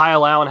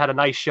 Kyle Allen had a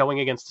nice showing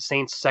against the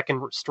Saints'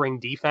 second string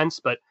defense,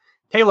 but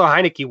Taylor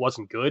Heineke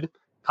wasn't good.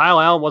 Kyle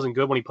Allen wasn't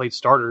good when he played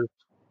starter.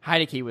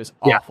 Heineke was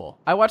awful.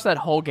 Yeah. I watched that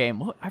whole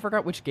game. I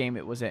forgot which game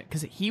it was in,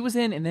 because he was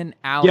in and then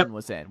Allen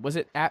was in. Was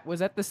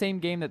that the same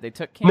game that they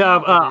took Cam?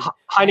 No,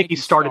 Heineke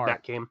started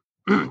that game.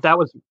 That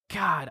was...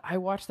 God, I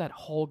watched that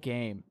whole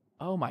game.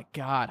 Oh my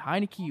God,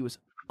 Heineke was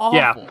awful.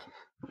 Yeah.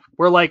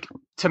 We're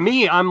to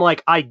me, I'm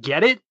I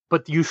get it,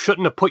 but you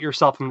shouldn't have put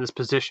yourself in this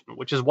position,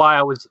 which is why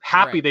I was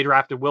happy they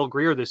drafted Will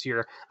Grier this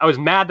year. I was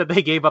mad that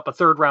they gave up a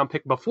third-round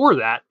pick before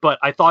that, but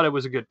I thought it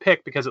was a good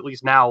pick because at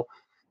least now,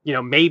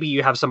 maybe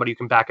you have somebody who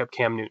can back up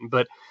Cam Newton.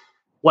 But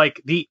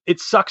it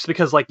sucks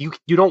because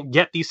you don't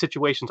get these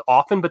situations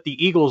often, but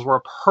the Eagles were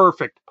a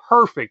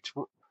perfect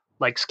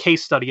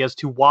case study as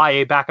to why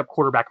a backup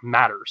quarterback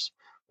matters.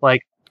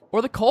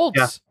 Or the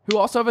Colts, who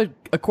also have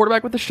a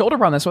quarterback with a shoulder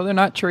problem. That's why they're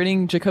not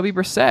trading Jacoby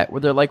Brissett, where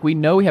they're we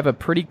know we have a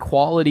pretty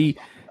quality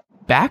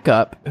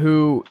backup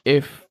who,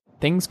 if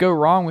things go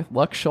wrong with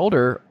Luck's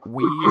shoulder,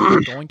 we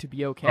are going to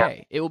be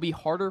okay. Yeah. It will be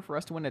harder for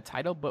us to win a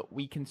title, but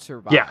we can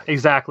survive. Yeah,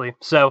 exactly.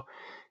 So,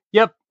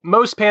 yep,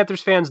 most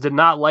Panthers fans did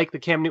not like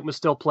that Cam Newton was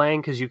still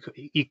playing because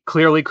he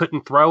clearly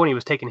couldn't throw and he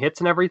was taking hits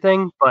and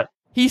everything. But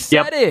he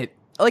said it.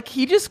 like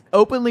he just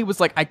openly was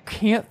like, I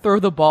can't throw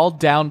the ball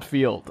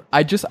downfield.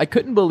 I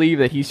couldn't believe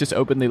that he's just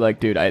openly like,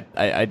 dude,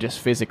 I just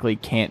physically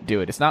can't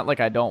do it. It's not like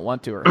I don't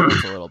want to or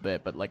hurts a little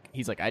bit, but like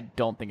he's like, I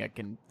don't think I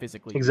can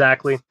physically.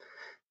 Exactly.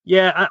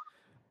 Yeah,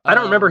 I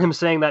don't remember him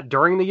saying that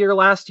during the year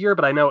last year,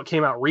 but I know it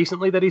came out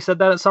recently that he said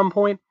that at some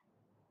point.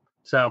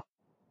 So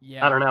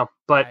yeah, I don't know,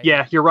 but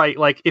yeah, you're right.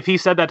 Like if he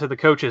said that to the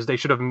coaches, they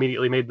should have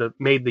immediately made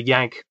the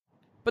yank.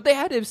 But they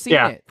had to have seen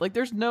it. Like,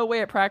 there's no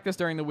way at practice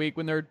during the week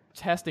when they're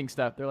testing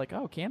stuff. They're like,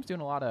 "Oh, Cam's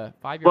doing a lot of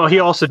 5-year." Well, he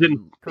also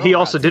didn't. He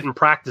also didn't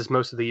practice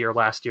most of the year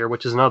last year,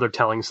 which is another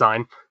telling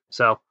sign.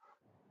 So,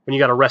 when you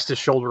got to rest his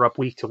shoulder up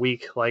week to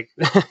week, like,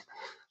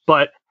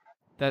 but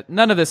that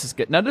none of this is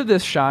good. None of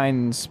this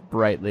shines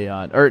brightly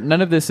on, or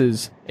none of this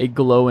is a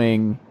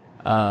glowing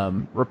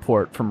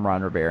report from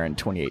Ron Rivera in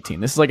 2018.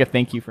 This is like a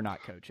thank you for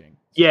not coaching.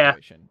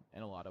 Situation.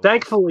 In a lot of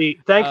thankfully,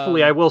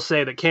 I will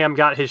say that Cam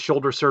got his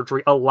shoulder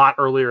surgery a lot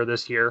earlier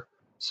this year,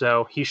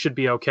 so he should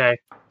be okay.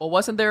 Well,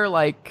 wasn't there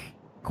like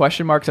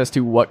question marks as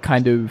to what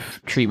kind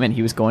of treatment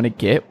he was going to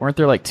get? Weren't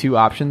there like 2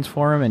 options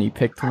for him, and he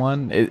picked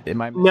one?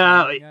 Am I no?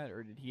 That,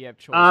 or did he have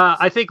choices?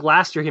 I think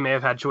last year he may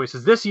have had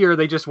choices. This year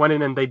they just went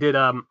in and they did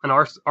an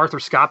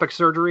arthroscopic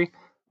surgery,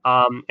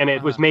 and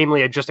it was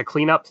mainly just a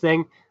cleanup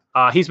thing.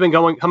 He's been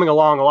coming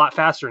along a lot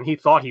faster than he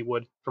thought he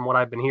would, from what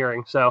I've been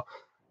hearing. So.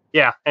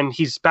 Yeah, and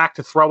he's back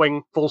to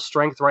throwing full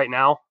strength right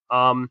now,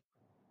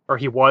 or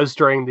he was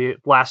during the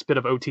last bit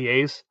of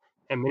OTAs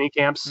and mini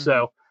camps. Mm-hmm.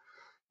 So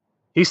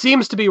he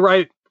seems to be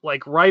right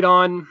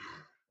on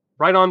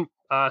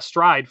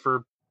stride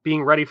for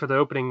being ready for the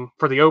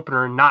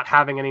opener and not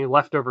having any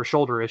leftover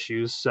shoulder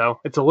issues. So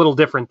it's a little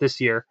different this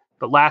year.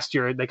 But last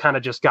year they kind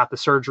of just got the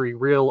surgery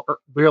real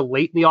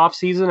late in the off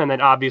season, and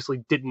then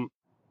obviously didn't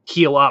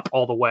heal up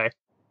all the way.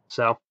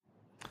 So.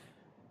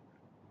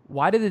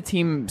 Why did the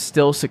team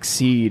still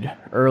succeed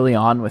early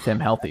on with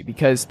him healthy?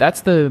 Because that's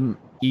the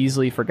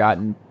easily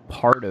forgotten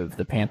part of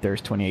the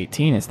Panthers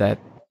 2018 is that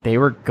they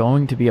were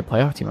going to be a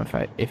playoff team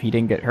if he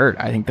didn't get hurt.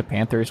 I think the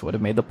Panthers would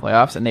have made the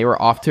playoffs, and they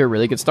were off to a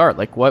really good start.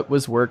 Like, what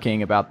was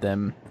working about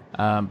them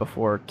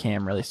before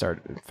Cam really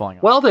started falling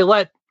off? Well, they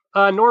let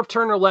Norv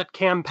Turner let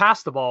Cam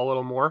pass the ball a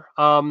little more.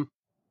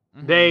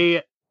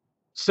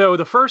 So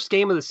the first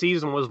game of the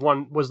season was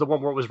the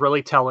one where it was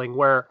really telling,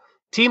 where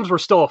teams were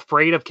still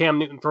afraid of Cam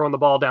Newton throwing the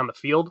ball down the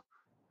field.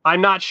 I'm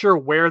not sure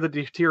where the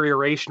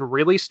deterioration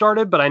really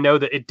started, but I know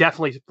that it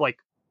definitely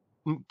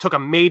took a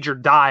major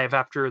dive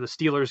after the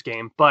Steelers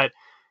game. But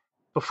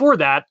before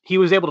that, he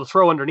was able to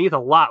throw underneath a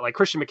lot. Like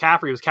Christian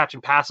McCaffrey was catching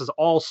passes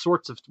all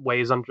sorts of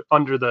ways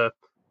under the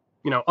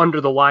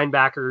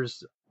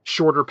linebackers,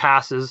 shorter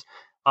passes.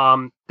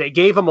 They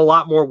gave him a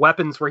lot more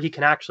weapons where he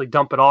can actually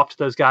dump it off to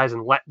those guys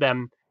and let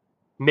them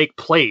make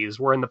plays,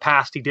 where in the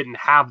past he didn't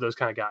have those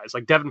kind of guys.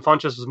 Like Devin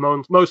Funchess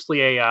was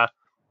mostly a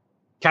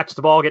catch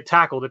the ball, get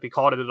tackled if he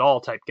caught it at all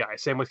type guy.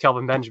 Same with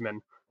Kelvin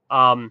Benjamin.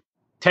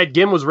 Ted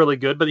Ginn was really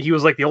good, but he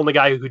was like the only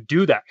guy who could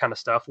do that kind of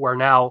stuff, where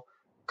now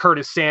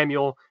Curtis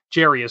Samuel,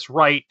 Jarius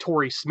Wright,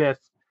 Torrey Smith,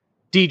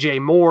 DJ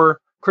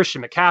Moore,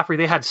 Christian McCaffrey,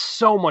 they had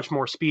so much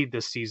more speed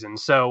this season.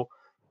 So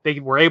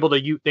they were able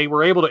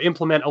to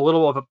implement a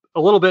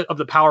little bit of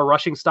the power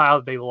rushing style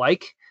that they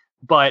like,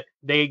 but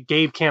they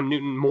gave Cam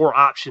Newton more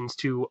options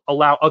to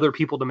allow other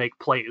people to make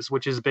plays,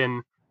 which has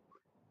been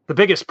the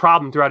biggest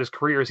problem throughout his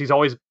career. Is he's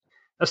always,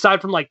 aside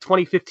from like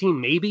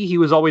 2015, maybe, he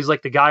was always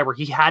like the guy where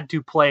he had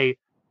to play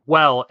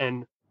well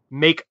and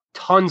make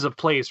tons of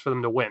plays for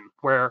them to win.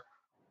 Where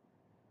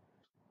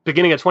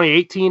beginning of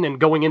 2018 and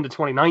going into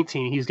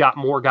 2019, he's got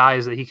more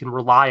guys that he can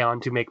rely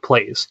on to make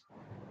plays.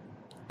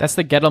 That's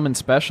the Gettleman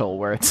special,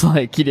 where it's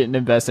like he didn't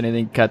invest in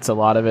anything, cuts a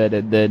lot of it,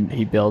 and then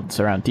he builds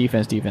around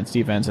defense,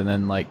 and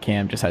then like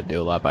Cam just had to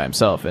do a lot by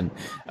himself. And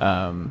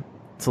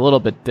it's a little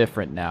bit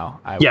different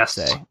now, I would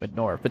say, with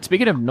Norv. But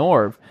speaking of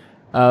Norv,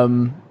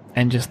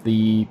 and just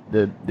the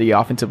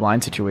offensive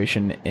line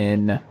situation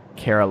in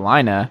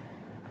Carolina,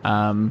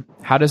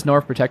 how does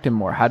Norv protect him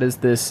more? How do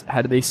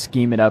they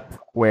scheme it up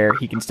where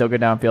he can still go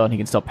downfield and he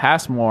can still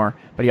pass more,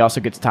 but he also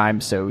gets time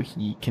so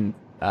he can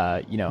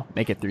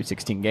make it through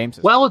 16 games?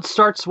 Well, it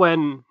starts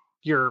when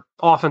your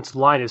offensive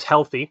line is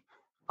healthy.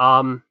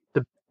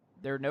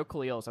 There are no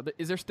Khalils.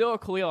 Is there still a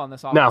Khalil on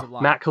this offensive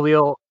line? No, Matt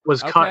Khalil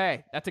was cut.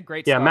 Okay, that's a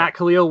great start. Yeah, Matt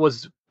Khalil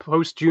was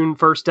post-June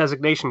 1st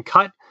designation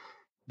cut.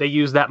 They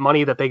used that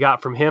money that they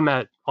got from him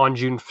on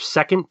June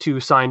 2nd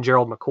to sign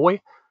Gerald McCoy.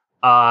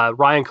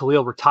 Ryan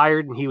Khalil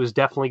retired, and he was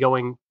definitely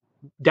going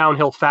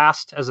downhill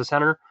fast as a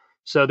center.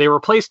 So they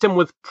replaced him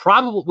with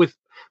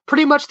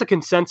pretty much the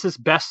consensus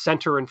best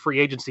center in free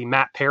agency,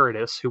 Matt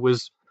Paradis, who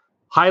was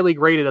highly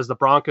graded as the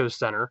Broncos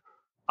center.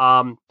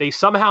 They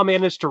somehow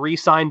managed to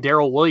re-sign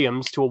Darrell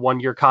Williams to a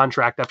 1-year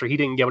contract after he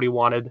didn't get what he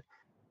wanted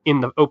in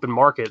the open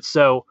market.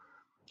 So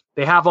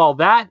they have all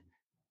that.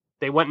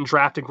 They went and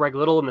drafted Greg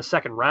Little in the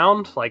second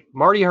round. Like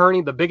Marty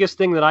Herney, the biggest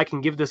thing that I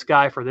can give this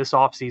guy for this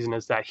offseason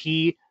is that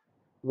he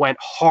went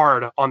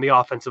hard on the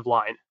offensive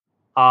line.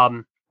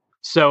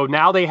 So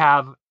now they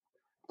have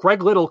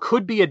Greg Little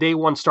could be a day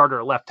one starter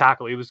at left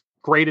tackle. He was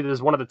graded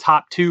as one of the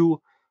top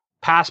 2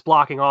 pass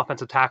blocking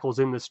offensive tackles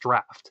in this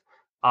draft.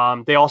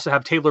 They also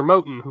have Taylor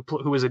Moton,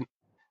 who is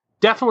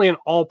definitely an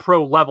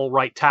all-pro level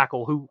right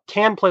tackle who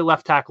can play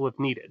left tackle if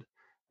needed.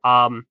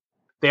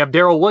 They have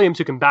Darrell Williams,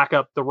 who can back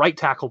up the right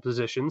tackle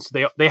positions.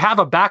 They have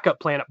a backup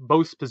plan at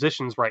both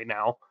positions right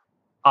now.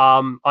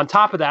 On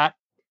top of that,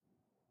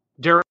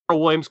 Darrell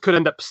Williams could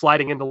end up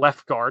sliding into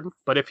left guard,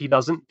 but if he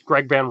doesn't,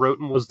 Greg Van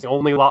Roten was the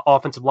only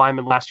offensive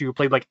lineman last year who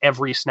played like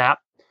every snap.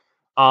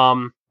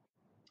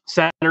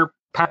 Center,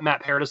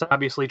 Matt Paradis,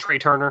 obviously, Trey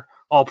Turner,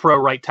 all-pro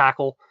right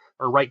tackle,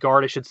 or right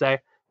guard, I should say.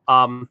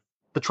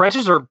 The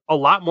trenches are a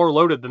lot more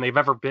loaded than they've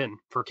ever been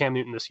for Cam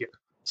Newton this year.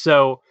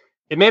 So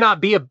it may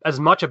not be as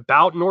much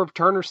about Norv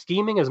Turner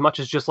scheming as much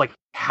as just like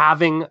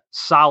having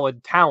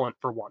solid talent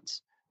for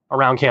once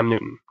around Cam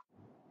Newton.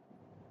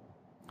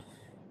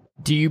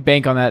 Do you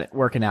bank on that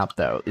working out,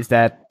 though? Is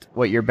that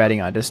what you're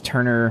betting on? Does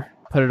Turner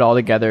put it all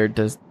together?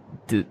 Does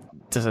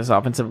this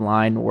offensive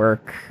line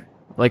work?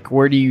 Like,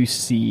 where do you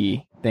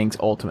see things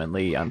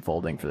ultimately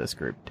unfolding for this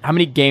group? How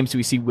many games do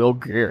we see Will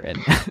Grier in?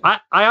 I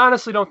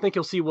honestly don't think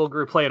you'll see Will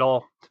Grier play at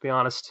all, to be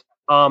honest.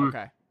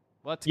 Okay.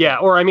 Well, yeah,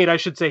 or I mean, I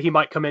should say he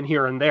might come in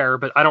here and there,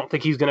 but I don't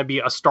think he's going to be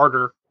a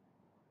starter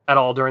at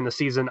all during the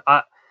season.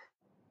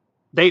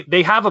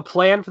 They have a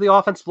plan for the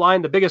offensive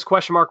line. The biggest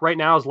question mark right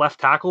now is left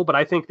tackle, but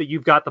I think that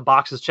you've got the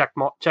boxes checked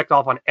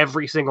off on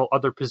every single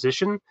other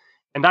position,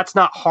 and that's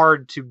not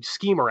hard to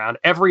scheme around.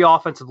 Every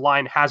offensive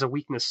line has a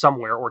weakness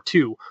somewhere, or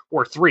two,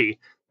 or three,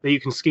 that you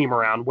can scheme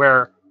around,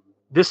 where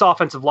this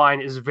offensive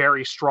line is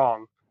very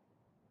strong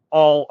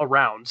all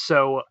around.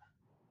 So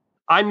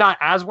I'm not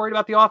as worried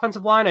about the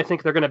offensive line. I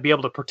think they're going to be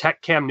able to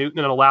protect Cam Newton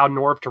and allow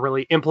Norv to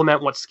really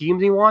implement what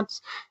schemes he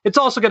wants. It's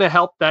also going to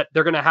help that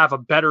they're going to have a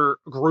better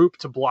group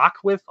to block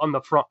with on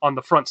the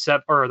front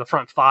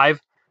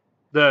five.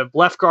 The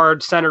left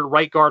guard, center,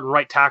 right guard, and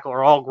right tackle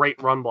are all great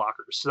run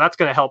blockers. So that's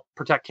going to help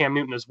protect Cam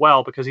Newton as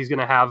well, because he's going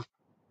to have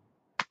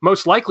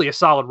most likely a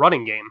solid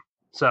running game.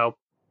 So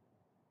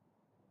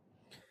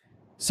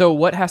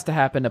what has to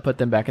happen to put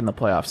them back in the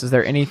playoffs? Is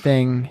there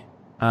anything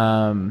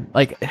because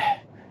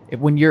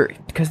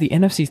the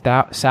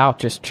NFC South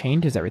just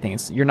changes everything.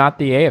 You're not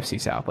the AFC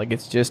South. Like,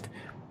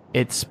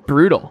 it's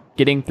brutal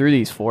getting through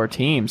these four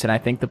teams. And I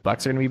think the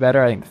Bucs are going to be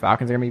better. I think the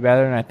Falcons are going to be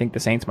better. And I think the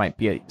Saints might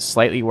be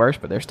slightly worse,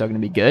 but they're still going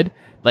to be good.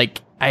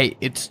 Like,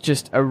 it's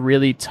just a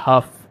really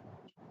tough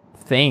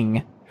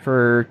thing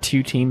for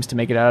two teams to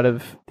make it out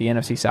of the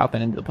NFC South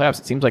and into the playoffs.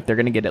 It seems like they're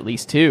going to get at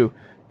least two,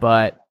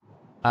 but,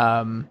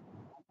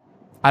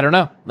 I don't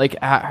know.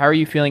 Like, how are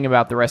you feeling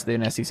about the rest of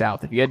the NFC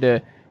South? If you had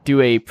to do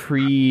a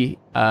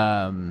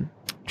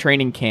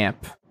training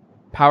camp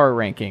power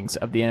rankings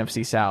of the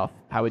NFC South,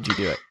 how would you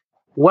do it?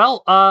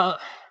 Well,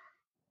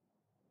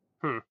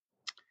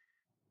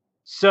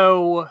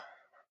 So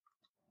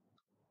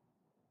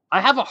I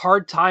have a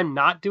hard time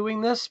not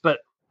doing this, but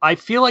I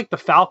feel like the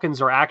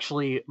Falcons are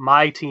actually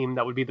my team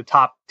that would be the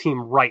top team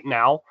right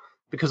now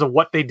because of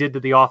what they did to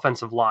the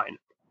offensive line.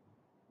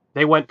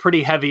 They went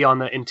pretty heavy on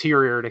the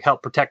interior to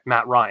help protect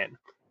Matt Ryan,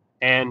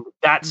 and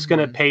that's going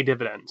to pay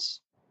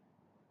dividends.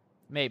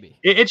 Maybe.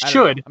 It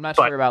should. I'm not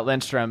sure about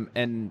Lindstrom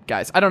and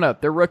guys. I don't know.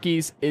 They're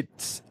rookies.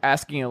 It's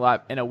asking a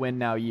lot in a win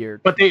now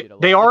year. But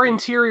they are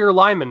interior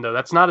linemen, though.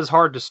 That's not as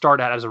hard to start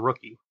at as a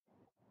rookie.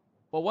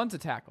 Well, one's a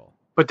tackle.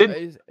 But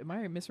am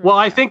I misremembering? Well,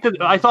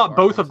 I thought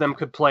both of them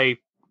could play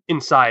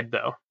inside,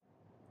 though.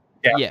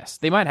 Yeah. Yes,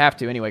 they might have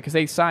to anyway, because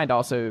they signed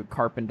also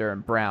Carpenter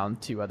and Brown,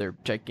 two other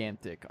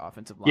gigantic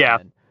offensive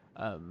linemen.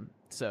 Yeah.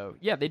 So,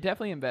 yeah, they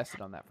definitely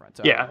invested on that front.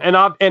 So yeah, and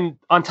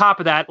on top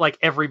of that, like,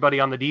 everybody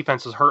on the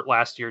defense was hurt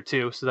last year,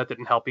 too, so that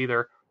didn't help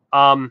either.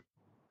 The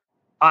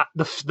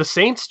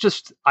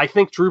Saints I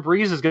think Drew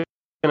Brees is going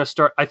to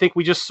start. I think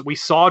we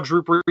saw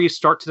Drew Brees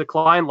start to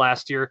decline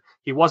last year.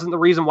 He wasn't the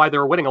reason why they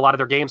were winning a lot of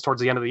their games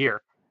towards the end of the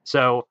year.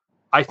 So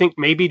I think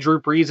maybe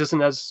Drew Brees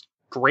isn't as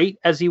great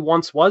as he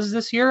once was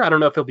this year. I don't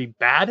know if he'll be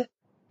bad,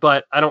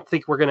 but I don't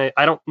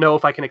know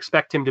if I can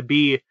expect him to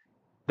be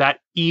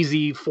that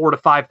easy 4,000 to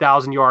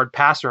 5,000 yard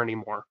passer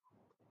anymore.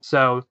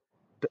 So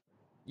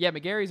yeah,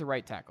 McGarry's a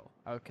right tackle.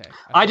 Okay.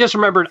 I just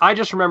remembered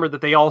that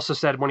they also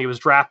said when he was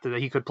drafted that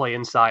he could play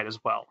inside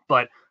as well,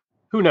 but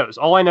who knows?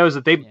 All I know is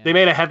that they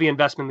made a heavy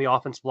investment in the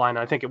offensive line, and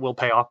I think it will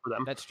pay off for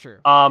them. That's true.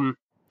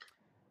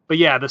 But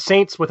yeah, the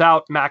Saints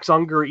without Max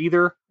Unger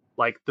either,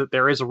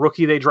 there is a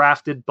rookie they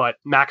drafted, but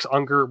Max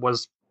Unger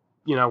was,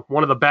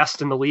 one of the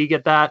best in the league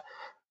at that.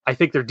 I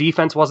think their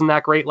defense wasn't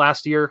that great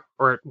last year,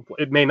 or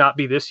it may not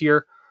be this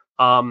year.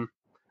 I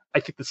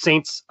think the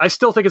Saints, I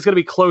still think it's going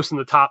to be close in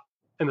the top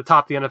of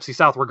the NFC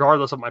South,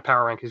 regardless of what my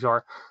power rankings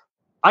are.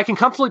 I can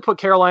comfortably put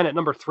Carolina at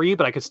number 3,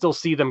 but I could still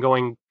see them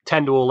going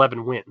 10 to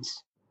 11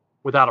 wins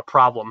without a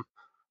problem.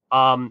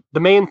 The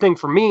main thing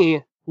for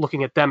me,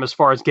 looking at them as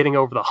far as getting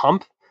over the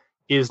hump,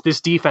 is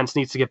this defense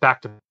needs to get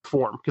back to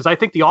form, because I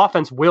think the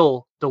offense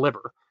will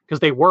deliver, because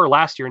they were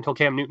last year until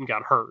Cam Newton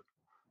got hurt.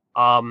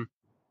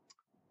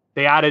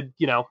 They added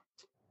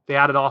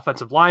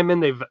offensive linemen.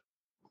 They've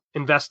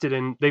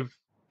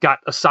got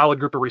a solid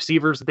group of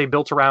receivers that they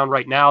built around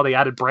right now. They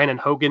added Brandon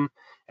Hogan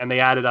and they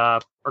added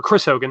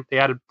Chris Hogan. They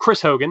added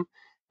Chris Hogan,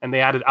 and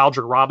they added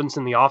Aldrick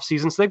Robinson in the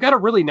offseason. So they've got a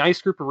really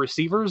nice group of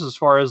receivers as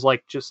far as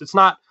like just it's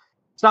not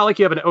like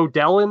you have an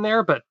Odell in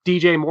there, but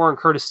DJ Moore and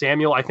Curtis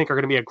Samuel I think are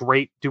going to be a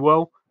great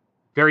duo.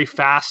 Very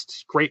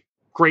fast, great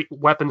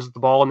weapons with the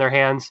ball in their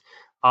hands.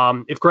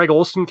 If Greg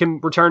Olsen can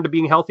return to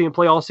being healthy and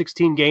play all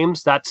 16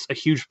 games, that's a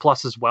huge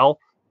plus as well.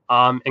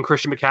 And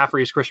Christian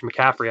McCaffrey is Christian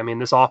McCaffrey. I mean,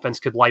 this offense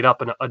could light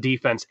up a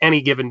defense,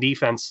 any given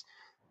defense,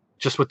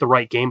 just with the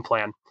right game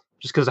plan,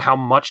 just because of how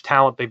much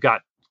talent they've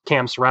got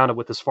Cam surrounded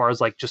with as far as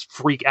like just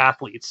freak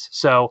athletes.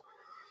 So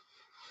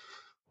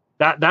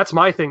that's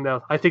my thing,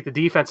 though. I think the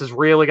defense has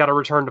really got to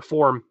return to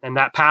form, and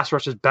that pass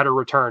rush is better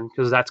return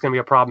because that's going to be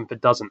a problem if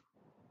it doesn't.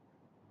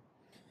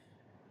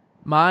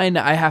 Mine,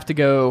 I have to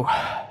go.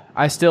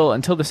 I still,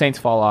 until the Saints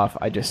fall off,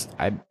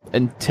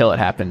 until it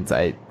happens,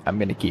 I'm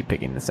going to keep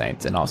picking the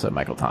Saints. And also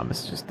Michael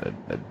Thomas is just a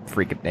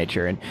freak of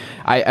nature. And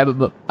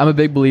I'm a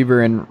big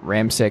believer in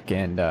Ramsick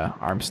and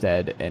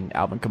Armstead and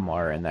Alvin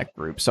Kamara in that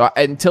group. So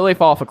until they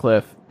fall off a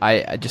cliff,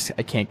 I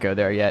can't go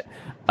there yet.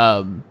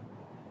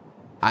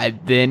 I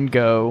then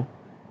go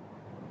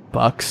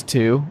Bucks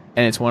too.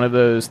 And it's one of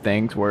those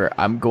things where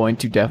I'm going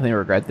to definitely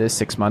regret this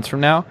 6 months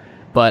from now.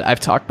 But I've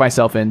talked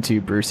myself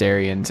into Bruce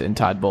Arians and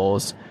Todd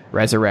Bowles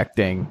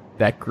resurrecting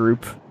that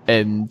group,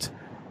 and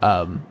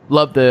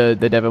love the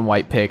Devin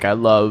White pick. I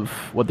love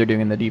what they're doing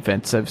in the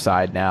defensive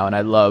side now, and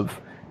I love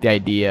the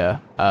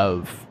idea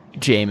of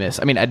Jameis.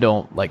 I mean, I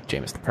don't like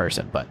Jameis the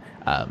person, but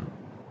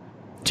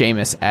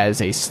Jameis as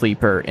a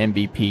sleeper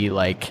MVP,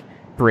 like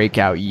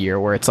breakout year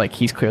where it's like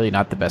he's clearly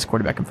not the best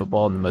quarterback in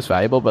football and the most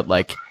valuable, but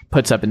like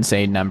puts up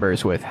insane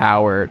numbers with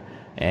Howard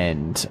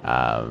and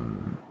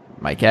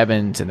Mike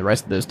Evans and the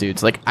rest of those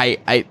dudes. Like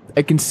I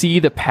can see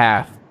the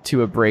path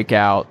to a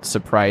breakout,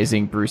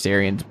 surprising Bruce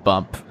Arians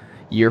bump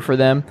year for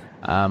them.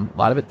 A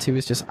lot of it too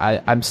is just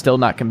I'm still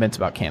not convinced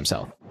about Cam's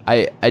health.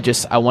 I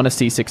want to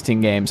see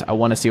 16 games. I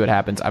want to see what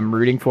happens. I'm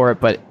rooting for it,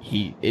 but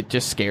it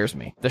just scares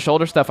me. The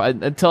shoulder stuff,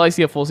 until I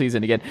see a full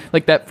season again,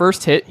 like that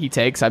first hit he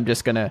takes, I'm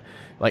just gonna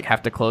like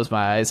have to close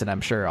my eyes, and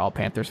I'm sure all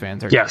Panthers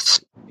fans are.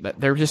 Yes,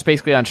 they're just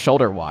basically on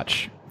shoulder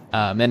watch.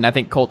 And I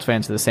think Colts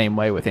fans are the same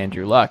way with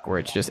Andrew Luck, where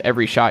it's just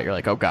every shot you're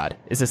like, oh God,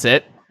 is this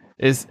it?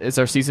 Is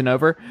our season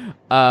over?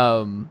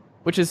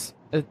 Which is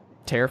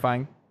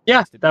terrifying.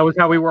 Yeah, that was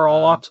how we were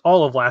all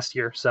of last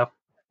year. So,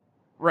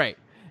 right.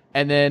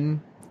 And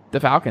then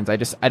the Falcons,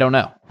 I don't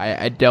know.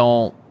 I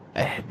don't.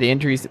 The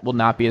injuries will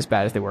not be as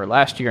bad as they were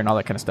last year and all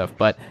that kind of stuff.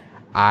 But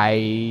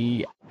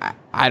I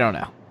don't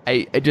know.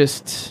 I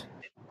just.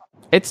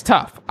 It's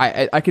tough.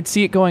 I could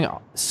see it going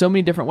so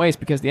many different ways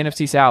because the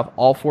NFC South,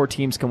 all four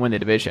teams can win the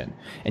division.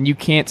 And you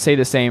can't say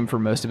the same for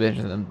most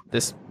divisions in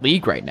this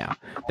league right now,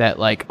 that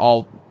like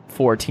all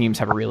four teams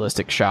have a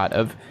realistic shot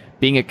of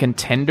being a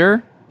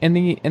contender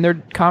in their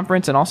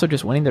conference and also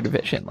just winning their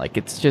division. Like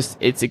it's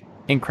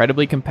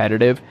incredibly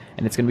competitive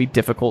and it's going to be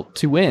difficult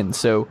to win.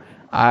 So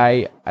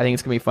I think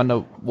it's going to be fun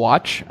to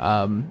watch.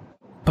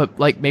 But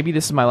like maybe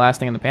this is my last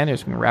thing on the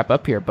Panthers. We can wrap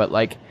up here, but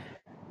like,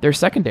 their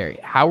secondary,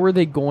 how are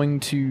they going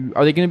to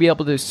be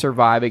able to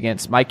survive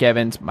against Mike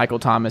Evans, Michael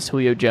Thomas,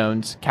 Julio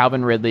Jones,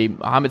 Calvin Ridley,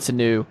 Mohamed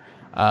Sanu,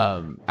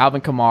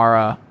 Alvin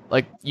Kamara?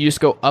 Like you just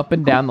go up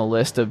and down the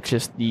list of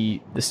just the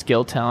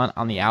skill talent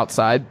on the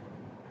outside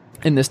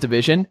in this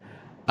division.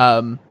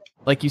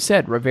 Like you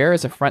said, Rivera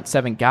is a front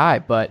seven guy,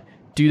 but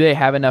do they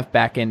have enough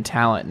back end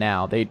talent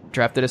now? They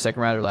drafted a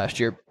second rounder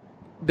last year.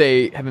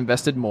 They have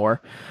invested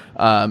more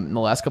in the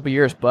last couple of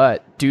years,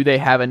 but do they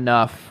have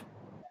enough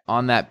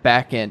on that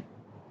back end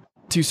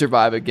to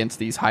survive against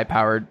these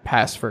high-powered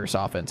pass-first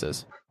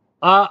offenses?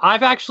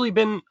 I've actually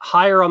been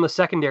higher on the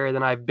secondary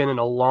than I've been in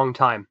a long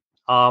time.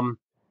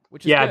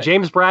 Which is good.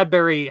 James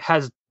Bradberry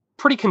has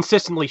pretty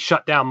consistently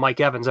shut down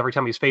Mike Evans every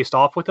time he's faced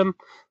off with him.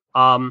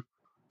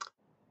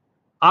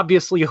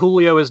 Obviously,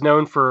 Julio is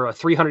known for a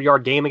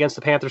 300-yard game against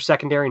the Panthers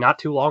secondary not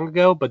too long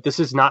ago, but this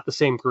is not the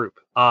same group.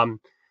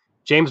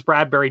 James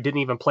Bradberry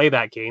didn't even play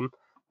that game.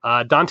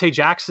 Dante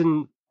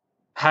Jackson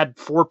had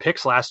 4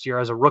 picks last year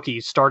as a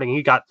rookie starting.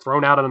 He got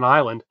thrown out on an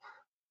island.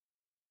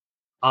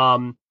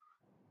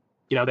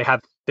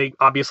 They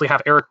obviously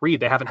have Eric Reed.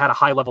 They haven't had a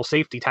high level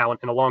safety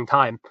talent in a long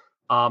time.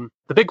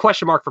 The big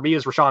question mark for me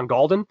is Rashawn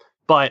Golden,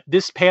 but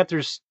this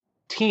Panthers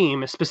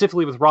team,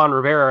 specifically with Ron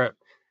Rivera,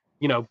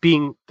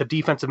 being the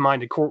defensive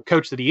minded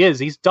coach that he is,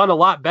 he's done a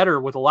lot better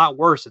with a lot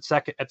worse at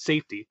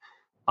safety.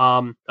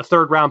 A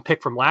 3rd round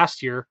pick from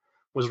last year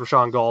was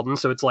Rashawn Golden.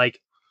 So it's like,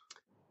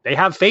 they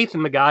have faith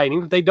in the guy, and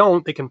even if they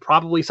don't, they can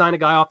probably sign a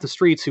guy off the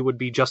streets who would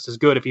be just as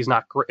good if he's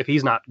not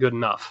good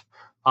enough.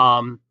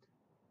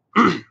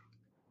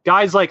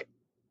 Guys like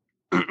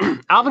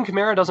Alvin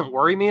Kamara doesn't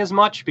worry me as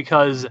much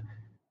because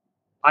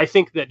I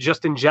think that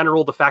just in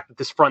general, the fact that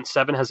this front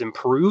seven has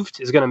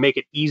improved is going to make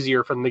it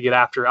easier for them to get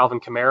after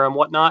Alvin Kamara and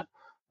whatnot.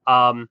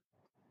 The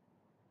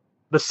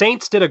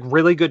Saints did a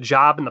really good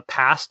job in the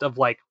past of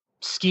like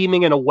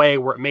scheming in a way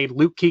where it made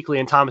Luke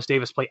Kuechly and Thomas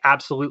Davis play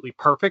absolutely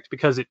perfect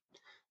because it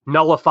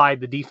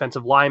nullified the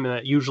defensive linemen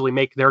that usually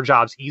make their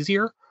jobs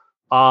easier.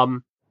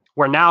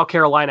 where now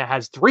Carolina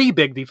has 3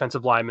 big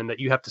defensive linemen that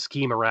you have to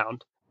scheme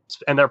around.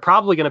 And they're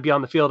probably going to be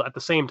on the field at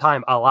the same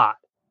time a lot.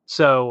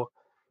 So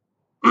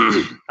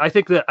I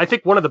think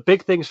one of the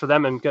big things for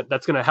them and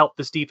that's going to help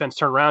this defense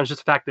turn around is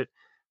just the fact that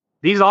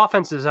these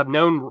offenses have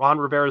known Ron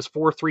Rivera's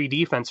 4-3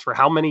 defense for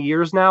how many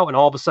years now, and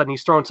all of a sudden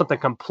he's throwing something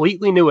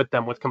completely new at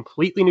them with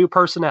completely new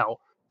personnel.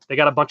 They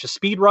got a bunch of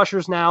speed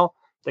rushers now.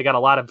 They got a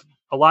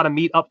lot of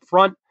meat up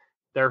front.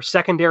 Their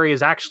secondary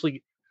is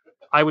actually,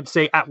 I would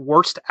say, at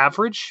worst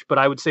average, but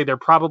I would say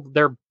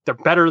they're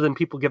better than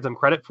people give them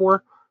credit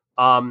for.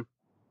 I'm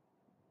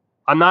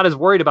not as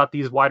worried about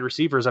these wide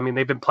receivers. I mean,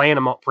 they've been playing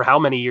them up for how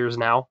many years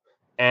now,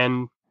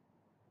 and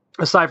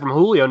aside from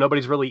Julio,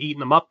 nobody's really eaten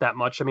them up that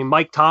much. I mean,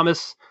 Mike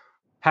Thomas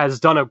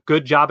has done a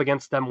good job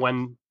against them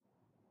when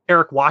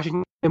Eric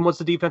Washington was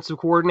the defensive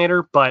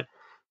coordinator, but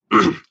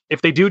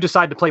if they do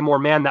decide to play more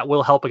man, that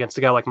will help against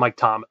a guy like Mike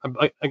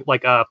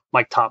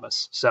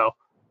Thomas. So,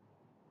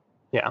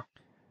 yeah.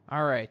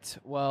 All right.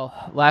 Well,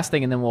 last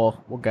thing, and then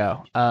we'll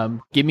go.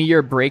 Give me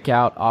your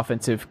breakout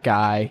offensive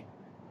guy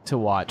to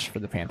watch for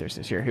the Panthers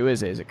this year. Who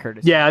is it? Is it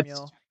Curtis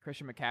Samuel?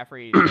 Christian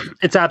McCaffrey?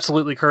 It's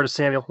absolutely Curtis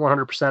Samuel,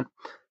 100%.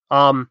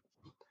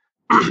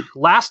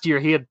 Last year,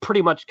 he had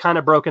pretty much kind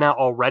of broken out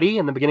already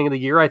in the beginning of the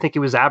year. I think he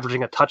was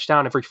averaging a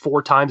touchdown every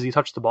 4 times he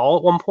touched the ball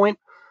at one point.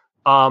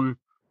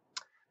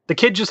 The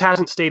kid just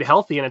hasn't stayed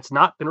healthy, and it's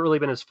not really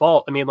been his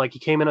fault. I mean, like, he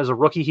came in as a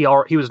rookie.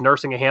 He was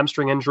nursing a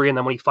hamstring injury, and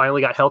then when he finally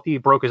got healthy, he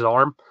broke his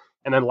arm.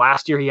 And then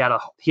last year, he had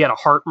a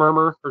heart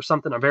murmur or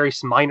something, a very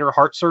minor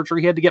heart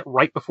surgery he had to get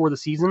right before the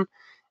season.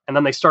 And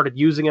then they started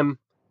using him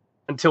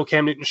until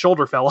Cam Newton's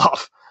shoulder fell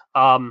off.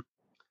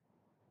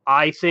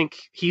 I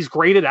think he's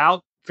graded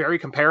out very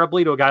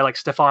comparably to a guy like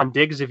Stephon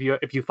Diggs if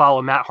you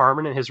follow Matt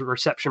Harmon and his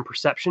reception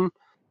perception.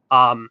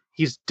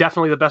 He's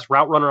definitely the best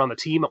route runner on the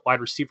team at wide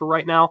receiver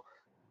right now.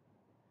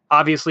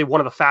 Obviously, one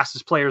of the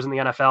fastest players in the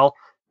NFL,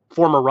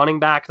 former running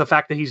back. The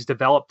fact that he's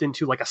developed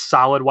into like a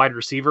solid wide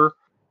receiver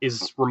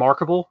is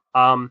remarkable.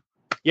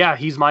 Yeah,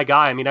 he's my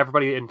guy. I mean,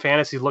 everybody in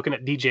fantasy is looking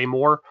at DJ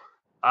Moore.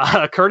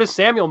 Curtis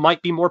Samuel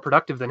might be more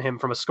productive than him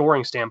from a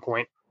scoring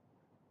standpoint.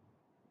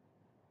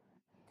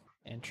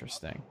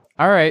 Interesting.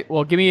 All right.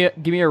 Well, give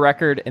me a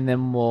record, and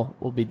then we'll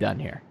be done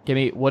here. Give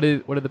me what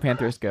did the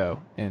Panthers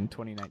go in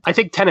 2019? I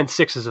think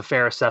 10-6 is a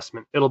fair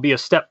assessment. It'll be a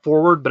step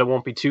forward, but it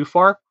won't be too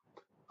far.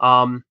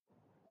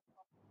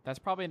 That's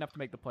probably enough to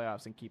make the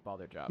playoffs and keep all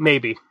their jobs.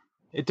 Maybe.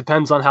 It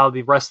depends on how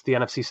the rest of the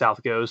NFC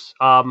South goes.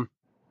 Well,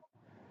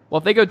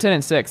 if they go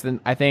 10-6, then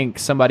I think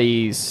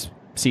somebody's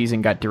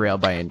season got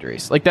derailed by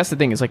injuries. Like, that's the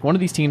thing, is like one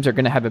of these teams are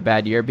going to have a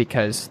bad year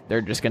because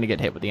they're just going to get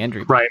hit with the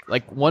injury. Right.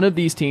 Like, one of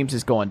these teams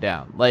is going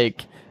down.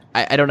 Like,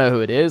 I don't know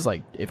who it is.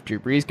 Like, if Drew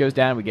Brees goes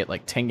down, we get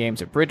like 10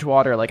 games at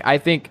Bridgewater. Like, I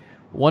think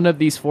one of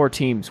these 4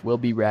 teams will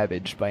be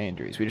ravaged by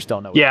injuries. We just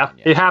don't know. Yeah,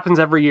 it happens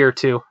every year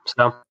too.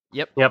 So.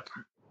 Yep.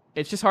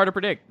 It's just hard to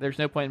predict. There's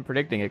no point in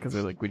predicting it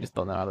because we just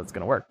don't know how that's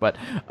going to work. But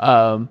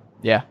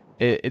yeah,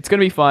 it's going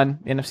to be fun.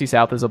 The NFC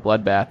South is a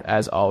bloodbath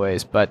as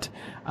always. But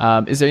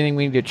is there anything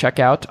we need to check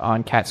out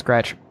on Cat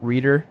Scratch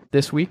Reader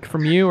this week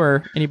from you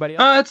or anybody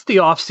else? It's the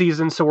off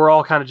season, so we're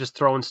all kind of just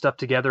throwing stuff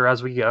together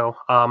as we go.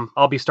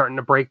 I'll be starting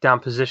to break down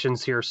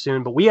positions here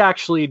soon, but we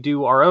actually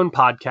do our own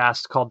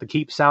podcast called the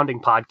Keep Sounding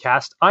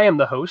Podcast. I am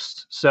the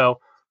host, so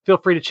feel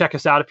free to check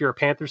us out if you're a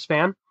Panthers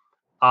fan.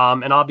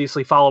 And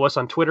obviously follow us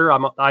on Twitter.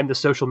 I'm the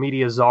social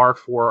media czar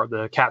for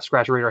the Cat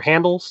Scratch Reader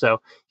handle, so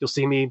you'll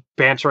see me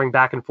bantering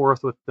back and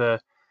forth with the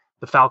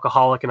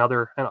Falcoholic and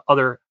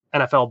other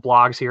NFL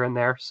blogs here and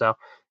there. So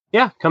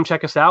yeah, come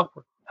check us out.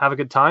 Have a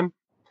good time.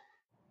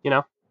 You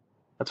know,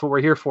 that's what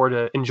we're here for,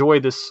 to enjoy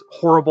this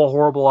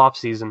horrible off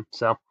season.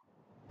 So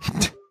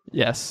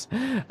yes,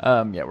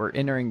 yeah, we're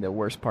entering the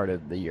worst part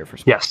of the year for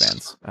sports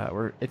fans.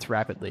 It's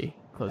rapidly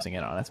closing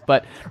in on us.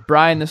 But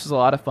Brian, this was a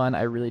lot of fun.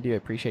 I really do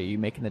appreciate you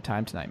making the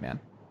time tonight,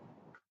 man.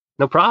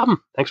 No problem.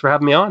 Thanks for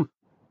having me on.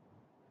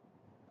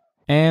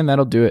 And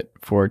that'll do it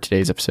for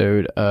today's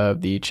episode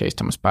of the Chase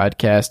Thomas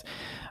Podcast.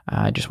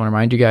 I just want to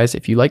remind you guys,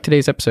 if you like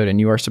today's episode and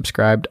you are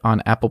subscribed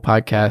on Apple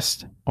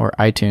Podcasts or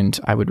iTunes,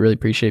 I would really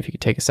appreciate if you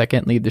could take a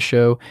second, leave the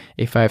show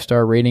a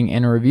 5-star rating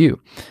and a review.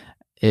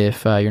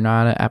 If you're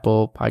not an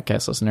Apple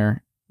Podcast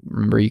listener,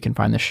 remember you can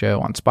find the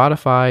show on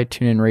Spotify,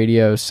 TuneIn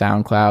Radio,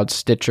 SoundCloud,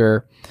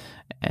 Stitcher,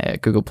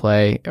 Google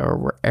Play, or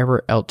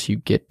wherever else you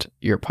get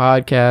your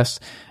podcasts.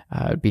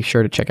 Be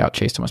sure to check out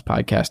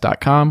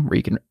chasethomaspodcast.com, where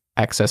you can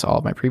access all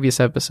of my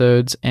previous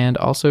episodes and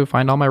also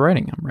find all my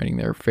writing. I'm writing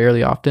there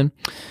fairly often.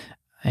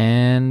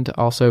 And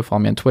also follow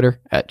me on Twitter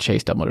at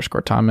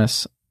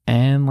chase_Thomas,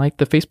 and like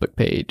the Facebook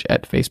page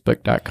at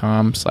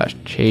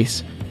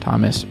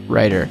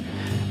facebook.com/ChaseThomasWriter.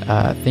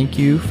 Thank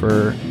you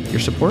for your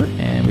support,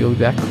 and we will be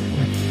back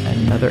with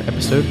another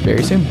episode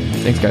very soon.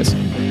 Thanks, guys.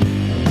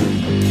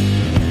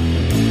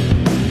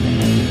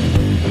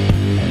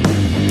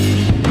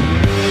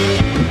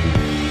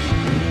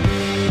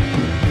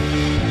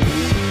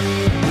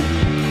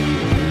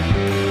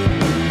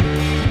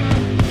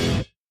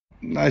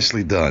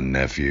 Nicely done,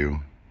 nephew.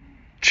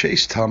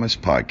 Chase Thomas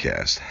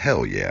Podcast.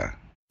 Hell yeah.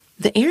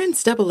 The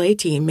Aaron's AA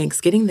team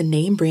makes getting the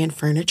name brand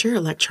furniture,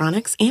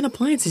 electronics, and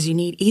appliances you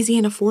need easy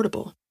and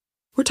affordable.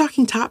 We're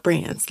talking top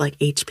brands like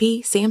HP,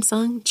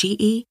 Samsung,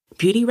 GE,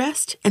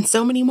 Beautyrest, and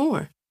so many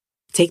more.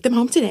 Take them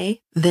home today,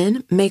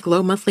 then make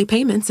low monthly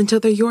payments until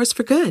they're yours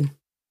for good.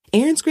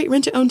 Aaron's great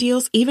rent-to-own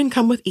deals even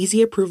come with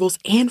easy approvals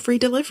and free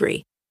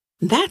delivery.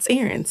 That's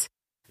Aaron's,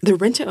 the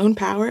rent-to-own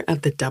power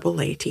of the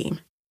AA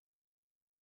team.